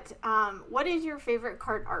 But what is your favorite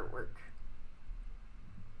card artwork?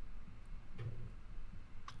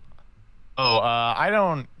 Oh, I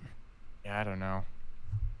don't know.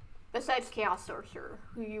 Besides Chaos Sorcerer,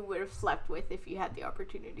 who you would have slept with if you had the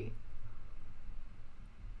opportunity.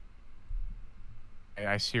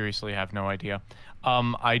 I seriously have no idea.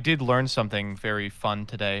 I did learn something very fun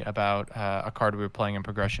today about a card we were playing in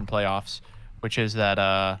Progression Playoffs, which is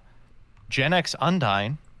that Gen X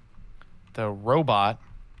Undyne, the robot,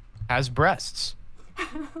 has breasts.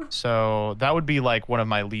 So that would be like one of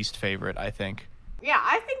my least favorite, I think. Yeah,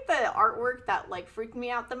 I think the artwork that like freaked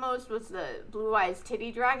me out the most was the Blue Eyes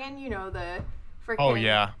Titty Dragon, you know, the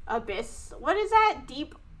freaking Abyss. What is that?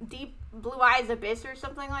 Deep Blue Eyes Abyss or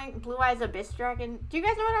something, like Blue Eyes Abyss Dragon. Do you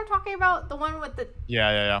guys know what I'm talking about? The one with the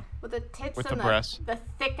with the tits with and the breasts, the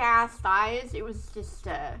thick ass thighs. It was just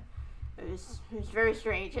it was very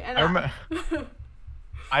strange. And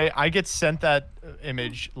I get sent that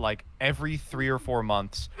image like every 3 or 4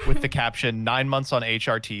 months with the caption 9 months on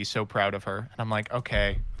HRT, so proud of her. And I'm like,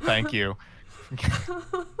 okay, thank you.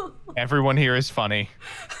 Everyone here is funny.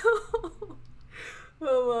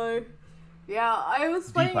 Oh my. Yeah, I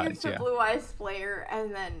was playing against a Blue Eyes player,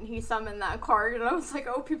 and then he summoned that card, and I was like,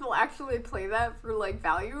 oh, people actually play that for like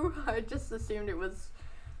value? I just assumed it was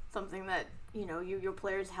something that, you know, Yu-Gi-Oh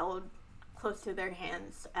players held close to their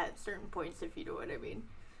hands at certain points, if you know what I mean.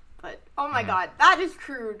 But, oh my god, that is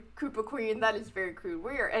crude, Koopa Queen. That is very crude.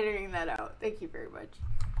 We are editing that out. Thank you very much.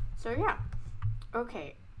 So, yeah.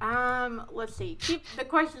 Okay. Let's see. Keep the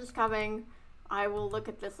questions coming. I will look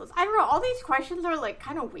at this list. I don't know. All these questions are, like,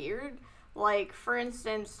 kind of weird. Like, for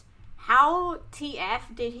instance, how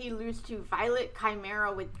TF did he lose to Violet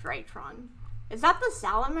Chimera with Drytron? Is that the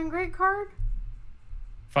Salamangreat card?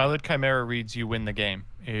 Violet Chimera reads you win the game.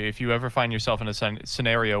 If you ever find yourself in a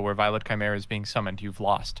scenario where Violet Chimera is being summoned, you've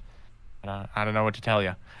lost. I don't know what to tell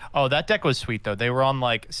you. Oh, that deck was sweet, though. They were on,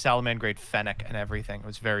 like, Salamangreat Fennec and everything. It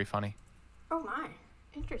was very funny. Oh, my.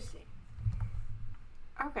 Interesting.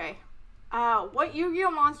 Okay. What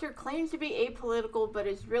Yu-Gi-Oh monster claims to be apolitical but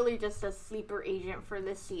is really just a sleeper agent for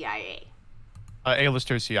the CIA?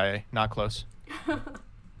 A-lister CIA. Not close.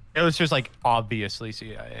 A-lister's, like, obviously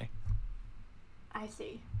CIA. I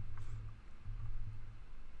see.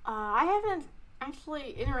 I haven't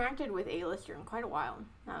actually interacted with A-lister in quite a while,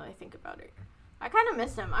 now that I think about it. I kind of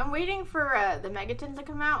miss him. I'm waiting for the Megatons to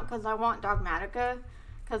come out, because I want Dogmatica.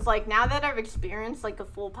 Because, like, now that I've experienced, like, a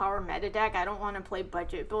full power meta deck, I don't want to play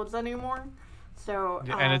budget builds anymore. So,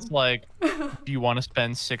 and it's like, do you want to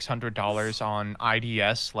spend $600 on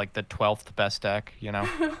IDS, like the 12th best deck, you know?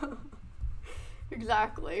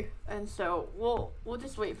 Exactly. And so, we'll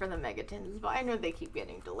just wait for the Megatons, but I know they keep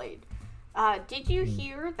getting delayed. Did you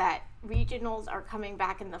hear that regionals are coming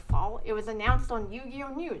back in the fall? It was announced on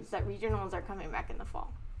Yu-Gi-Oh! News that regionals are coming back in the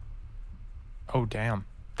fall. Oh, damn.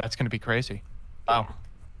 That's going to be crazy. Wow.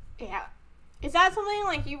 Yeah. Is that something,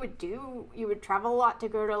 like, you would do? You would travel a lot to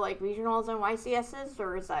go to, like, regionals and YCSs?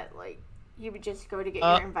 Or is that, like, you would just go to get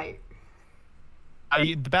your invite?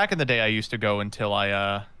 Back in the day, I used to go until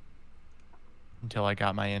I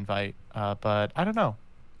got my invite. But I don't know.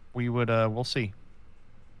 We'll see.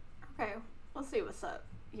 Okay, we'll see what's up.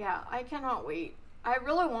 Yeah, I cannot wait. I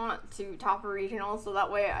really want to top a regional so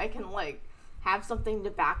that way I can, like, have something to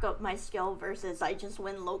back up my skill versus I just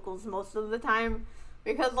win locals most of the time.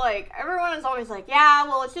 Because, like, everyone is always like, yeah,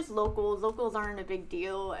 well, it's just locals. Locals aren't a big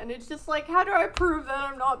deal. And it's just like, how do I prove that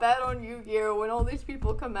I'm not bad on Yu-Gi-Oh! When all these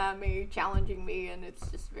people come at me, challenging me, and it's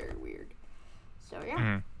just very weird. So, yeah.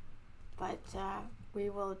 Mm-hmm. But, we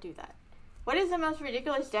will do that. What is the most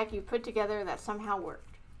ridiculous deck you put together that somehow worked?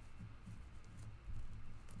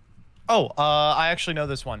 Oh, I actually know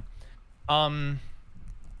this one.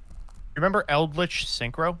 Remember Eldritch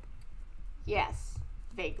Synchro? Yes,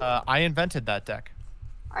 vaguely. I invented that deck.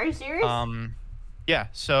 Are you serious? Yeah.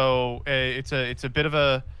 So it's a bit of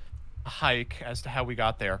a hike as to how we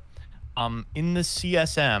got there. In the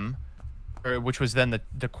CSM, which was then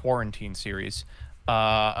the Quarantine series,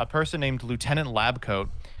 a person named Lieutenant Labcoat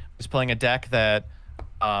was playing a deck that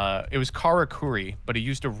it was Karakuri, but he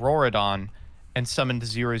used Auroradon and summoned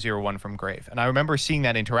 001 from grave. And I remember seeing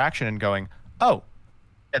that interaction and going, "Oh,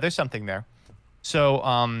 yeah, there's something there." So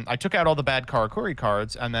I took out all the bad Karakuri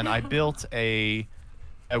cards, and then I built a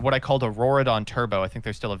what I called a Auroradon Turbo. I think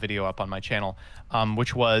there's still a video up on my channel,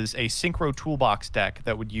 which was a Synchro Toolbox deck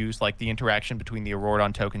that would use like the interaction between the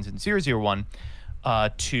Auroradon tokens and 001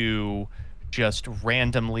 to just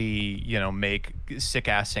randomly, make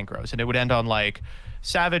sick-ass synchros. And it would end on like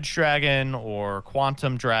Savage Dragon or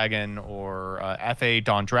Quantum Dragon or FA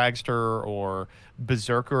Dawn Dragster or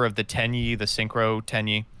Berserker of the Tenyi, the Synchro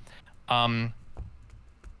Tenyi. And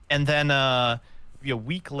then a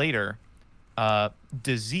week later,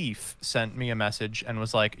 Dazif sent me a message and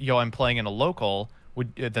was like, "Yo, I'm playing in a local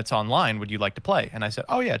that's online. Would you like to play?" And I said,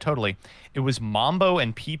 "Oh yeah, totally." It was Mambo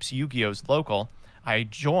and Peeps Yu-Gi-Oh's local. I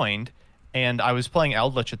joined, and I was playing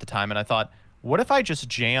Eldritch at the time, and I thought, what if I just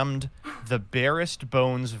jammed the Barest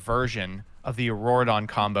Bones version of the Auroradon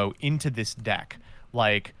combo into this deck,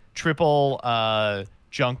 like triple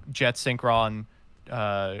Jet Synchron,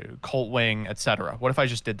 Colt Wing, etc. What if I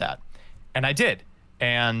just did that? And I did.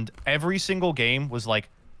 And every single game was like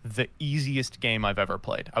the easiest game I've ever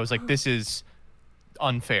played. I was like, this is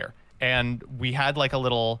unfair. And we had like a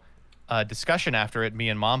little discussion after it, me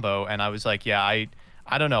and Mambo, and I was like, yeah, I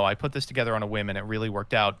don't know. I put this together on a whim, and it really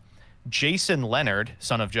worked out. Jason Leonard,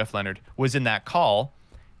 son of Jeff Leonard, was in that call,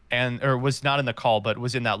 or was not in the call, but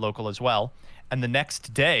was in that local as well. And the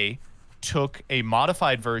next day took a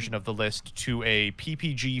modified version of the list to a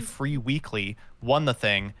PPG free weekly, won the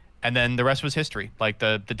thing, and then the rest was history. Like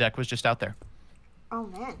the deck was just out there. Oh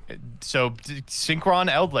man. So Synchron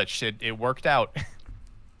Eldritch, it worked out.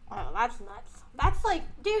 Oh, that's nuts. That's like,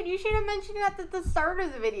 dude, you should have mentioned that at the start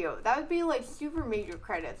of the video. That would be like super major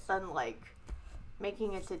credits on like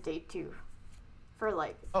making it to day 2 for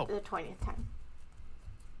like the 20th time.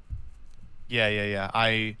 Yeah.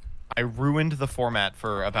 I ruined the format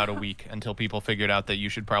for about a week until people figured out that you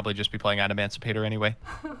should probably just be playing Adamantipator anyway.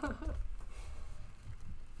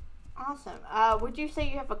 Awesome. Would you say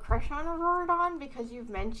you have a crush on Auroradon? Because you've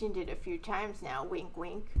mentioned it a few times now. Wink,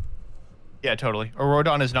 wink. Yeah, totally.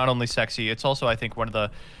 Auroradon is not only sexy, it's also, I think, one of the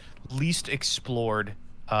least explored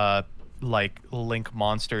Link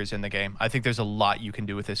monsters in the game. I think there's a lot you can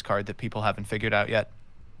do with this card that people haven't figured out yet.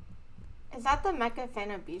 Is that the Mecha Fan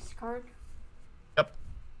of Beast card? Yep.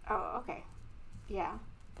 Oh, okay. Yeah.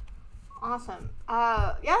 Awesome.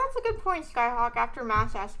 Yeah, that's a good point, Skyhawk. After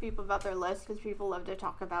Mass, ask people about their list because people love to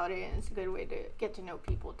talk about it, and it's a good way to get to know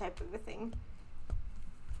people, type of a thing.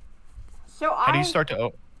 So how do you start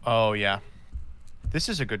to? Oh yeah, this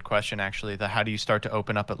is a good question actually. How do you start to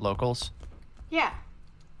open up at locals? Yeah,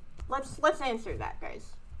 let's answer that, guys.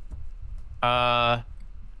 I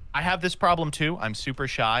have this problem too. I'm super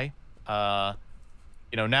shy.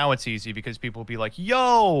 Now it's easy because people will be like,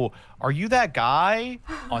 "Yo, are you that guy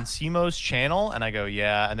on Simo's channel?" And I go,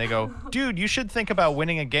 "Yeah." And they go, "Dude, you should think about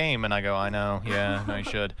winning a game." And I go, "I know. Yeah, no, you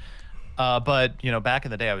should." But, back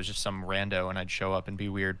in the day, I was just some rando and I'd show up and be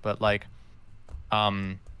weird. But,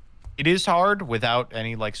 it is hard without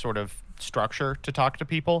any, sort of structure to talk to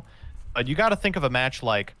people. But you got to think of a match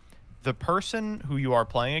like the person who you are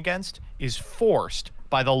playing against is forced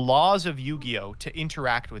by the laws of Yu-Gi-Oh! To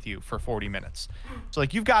interact with you for 40 minutes. So,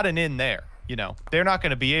 you've got an in there, They're not going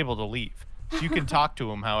to be able to leave. So you can talk to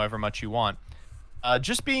them however much you want.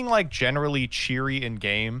 Just being, generally cheery in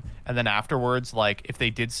game, and then afterwards, if they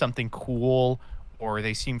did something cool or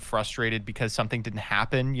they seem frustrated because something didn't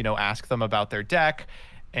happen, ask them about their deck.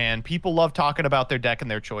 And people love talking about their deck and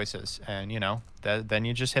their choices. And, then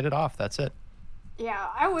you just hit it off. That's it. Yeah,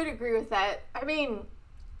 I would agree with that. I mean,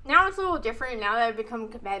 now it's a little different. Now that I've become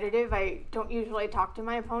competitive, I don't usually talk to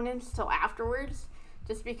my opponents till afterwards,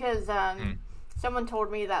 just because someone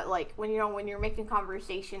told me that when you're making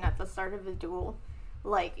conversation at the start of the duel,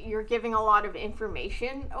 you're giving a lot of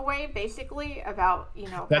information away, basically about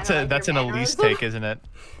that's an Elise take, isn't it?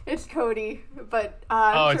 It's Cody, but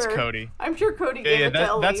it's Cody. I'm sure Cody gave it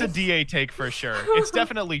to Elise. That's a DA take for sure. It's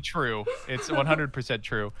definitely true. It's 100%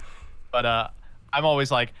 true, but I'm always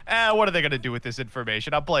like, what are they going to do with this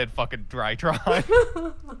information? I'm playing fucking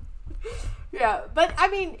Drytron. Yeah, but I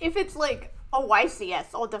mean, if it's a YCS,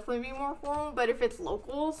 I'll definitely be more formal, but if it's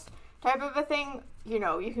locals, type of a thing, you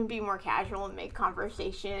know, you can be more casual and make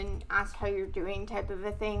conversation, ask how you're doing type of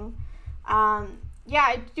a thing. Yeah,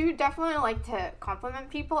 I do definitely like to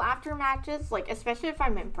compliment people after matches, like, especially if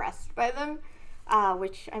I'm impressed by them,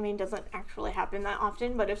 which, I mean, doesn't actually happen that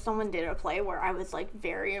often, but if someone did a play where I was, like,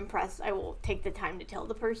 very impressed, I will take the time to tell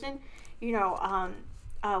the person, you know,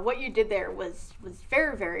 what you did there was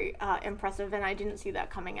very, very impressive, and I didn't see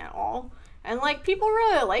that coming at all. And, like, people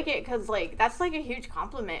really like it, because, like, that's, like, a huge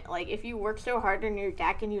compliment. Like, if you work so hard on your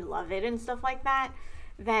deck and you love it and stuff like that,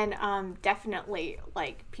 then definitely,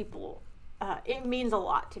 like, people... it means a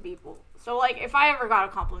lot to people. So, like, if I ever got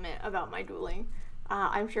a compliment about my dueling,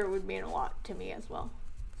 I'm sure it would mean a lot to me as well.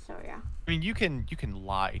 So, yeah. I mean, you can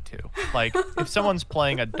lie, too. Like, if someone's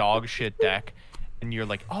playing a dog shit deck, and you're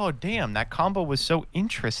like, oh, damn, that combo was so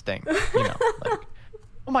interesting. You know, like,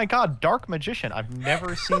 oh my god, Dark Magician. I've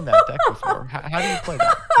never seen that deck before. How do you play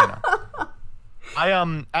that? You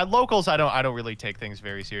know? At locals, I don't really take things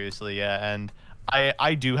very seriously, yeah, and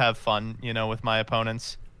I do have fun, you know, with my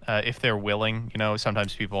opponents. If they're willing, you know,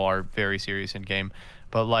 sometimes people are very serious in game,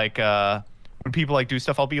 but like when people like do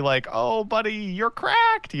stuff, I'll be like, "Oh, buddy, you're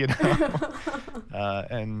cracked," you know.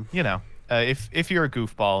 And you know, if you're a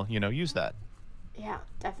goofball, you know, use that. Yeah,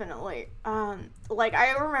 definitely. Like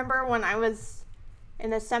I remember when I was in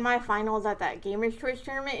the semifinals at that Gamers Choice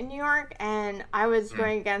tournament in New York, and I was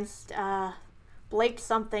going against Blake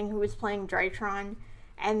something who was playing Drytron.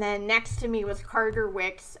 And then next to me was Carter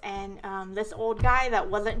Wicks and this old guy that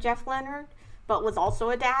wasn't Jeff Leonard, but was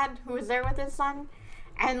also a dad who was there with his son.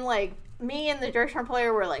 And, like, me and the Drytron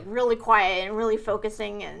player were, like, really quiet and really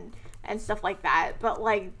focusing and stuff like that. But,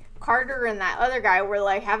 like, Carter and that other guy were,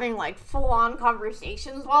 like, having, like, full-on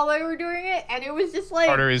conversations while they were doing it. And it was just, like...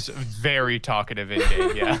 Carter is very talkative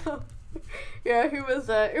in-game, yeah. Yeah, he was,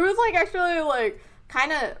 it was, like, actually, like...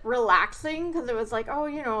 kind of relaxing, because it was like, oh,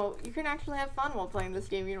 you know, you can actually have fun while playing this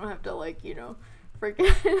game. You don't have to, like, you know,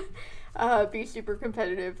 freaking be super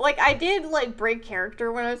competitive. Like, I did, like, break character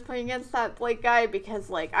when I was playing against that Blake guy, because,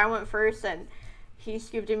 like, I went first, and he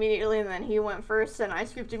scooped immediately, and then he went first, and I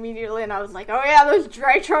scooped immediately, and I was like, oh, yeah, those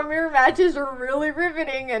Drytron mirror matches are really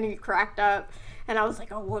riveting, and he cracked up, and I was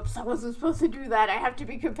like, oh, whoops, I wasn't supposed to do that. I have to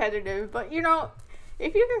be competitive. But, you know,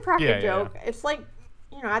 if you can crack a joke, it's like,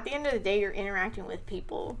 you know, at the end of the day, you're interacting with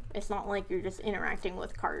people. It's not like you're just interacting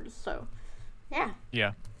with cards. So, yeah.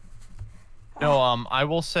 Yeah. No, I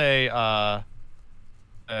will say, I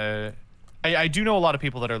do know a lot of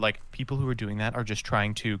people that are like, people who are doing that are just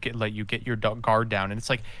trying to let you get your guard down. And it's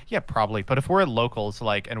like, yeah, probably. But if we're at locals,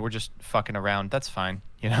 like, and we're just fucking around, that's fine.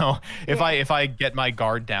 You know, if I get my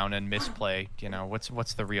guard down and misplay, you know,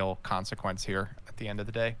 what's the real consequence here at the end of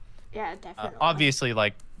the day? Yeah, definitely. Obviously,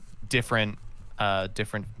 like, different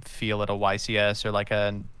feel at a YCS or like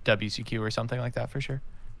a WCQ or something like that for sure.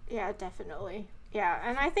 Yeah, definitely. Yeah,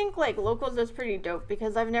 and I think like locals is pretty dope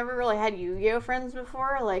because I've never really had Yu-Gi-Oh friends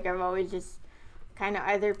before. Like I've always just kind of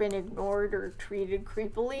either been ignored or treated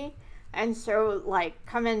creepily. And so like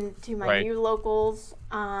coming to my new locals,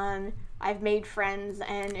 I've made friends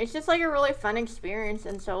and it's just like a really fun experience.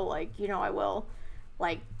 And so like, you know, I will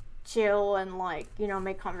like chill and like, you know,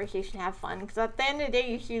 make conversation, have fun, because at the end of the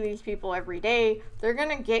day you see these people every day. They're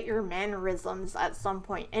gonna get your mannerisms at some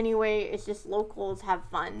point anyway. It's just locals, have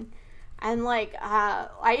fun. And like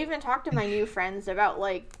I even talked to my new friends about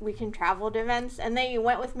like we can travel to events, and they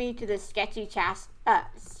went with me to the sketchy cash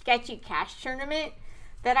tournament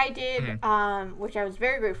that I did, which I was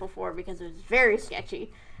very grateful for because it was very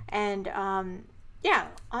sketchy. And yeah,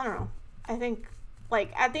 I don't know, I think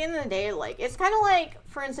like, at the end of the day, like, it's kind of like,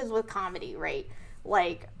 for instance, with comedy, right?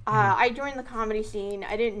 Like, I joined the comedy scene,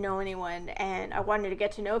 I didn't know anyone, and I wanted to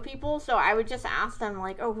get to know people, so I would just ask them,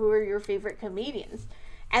 like, oh, who are your favorite comedians?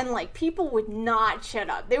 And, like, people would not shut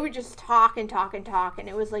up. They would just talk and talk and talk, and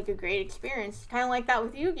it was, like, a great experience. Kind of like that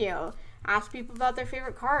with Yu-Gi-Oh! Ask people about their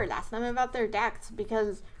favorite cards, ask them about their decks,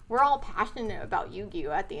 because we're all passionate about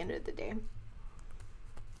Yu-Gi-Oh! At the end of the day.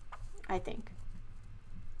 I think.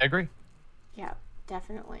 I agree. Yeah.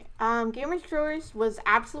 Definitely. Gamers Choice was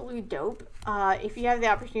absolutely dope. If you have the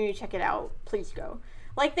opportunity to check it out, please go.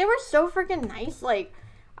 Like, they were so freaking nice. Like,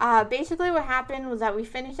 basically what happened was that we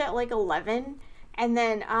finished at, like, 11, and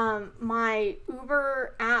then, my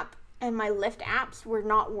Uber app and my Lyft apps were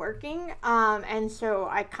not working, and so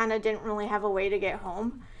I kind of didn't really have a way to get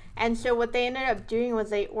home. And so what they ended up doing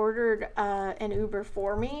was they ordered, an Uber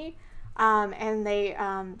for me, and they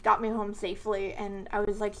got me home safely, and I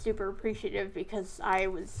was like super appreciative because I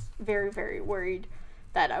was very, very worried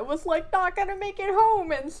that I was like not gonna make it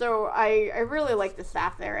home. And so I really like the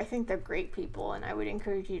staff there. I think they're great people, and I would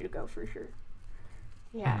encourage you to go for sure.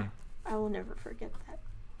 Yeah, I will never forget that.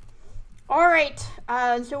 Alright,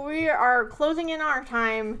 so we are closing in our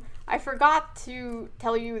time. I forgot to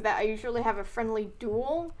tell you that I usually have a friendly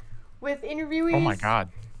duel with interviewees. Oh my god.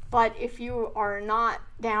 But if you are not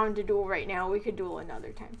down to duel right now, we could duel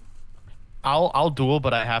another time. I'll duel,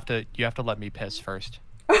 but you have to let me piss first.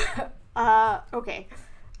 Okay.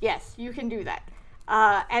 Yes, you can do that.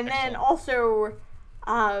 And then also,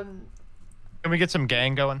 Can we get some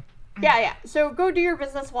gang going? yeah. So go do your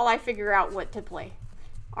business while I figure out what to play.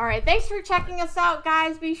 Alright, thanks for checking us out,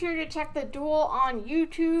 guys. Be sure to check the duel on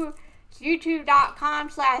YouTube. It's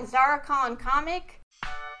youtube.com/ZaraconComic.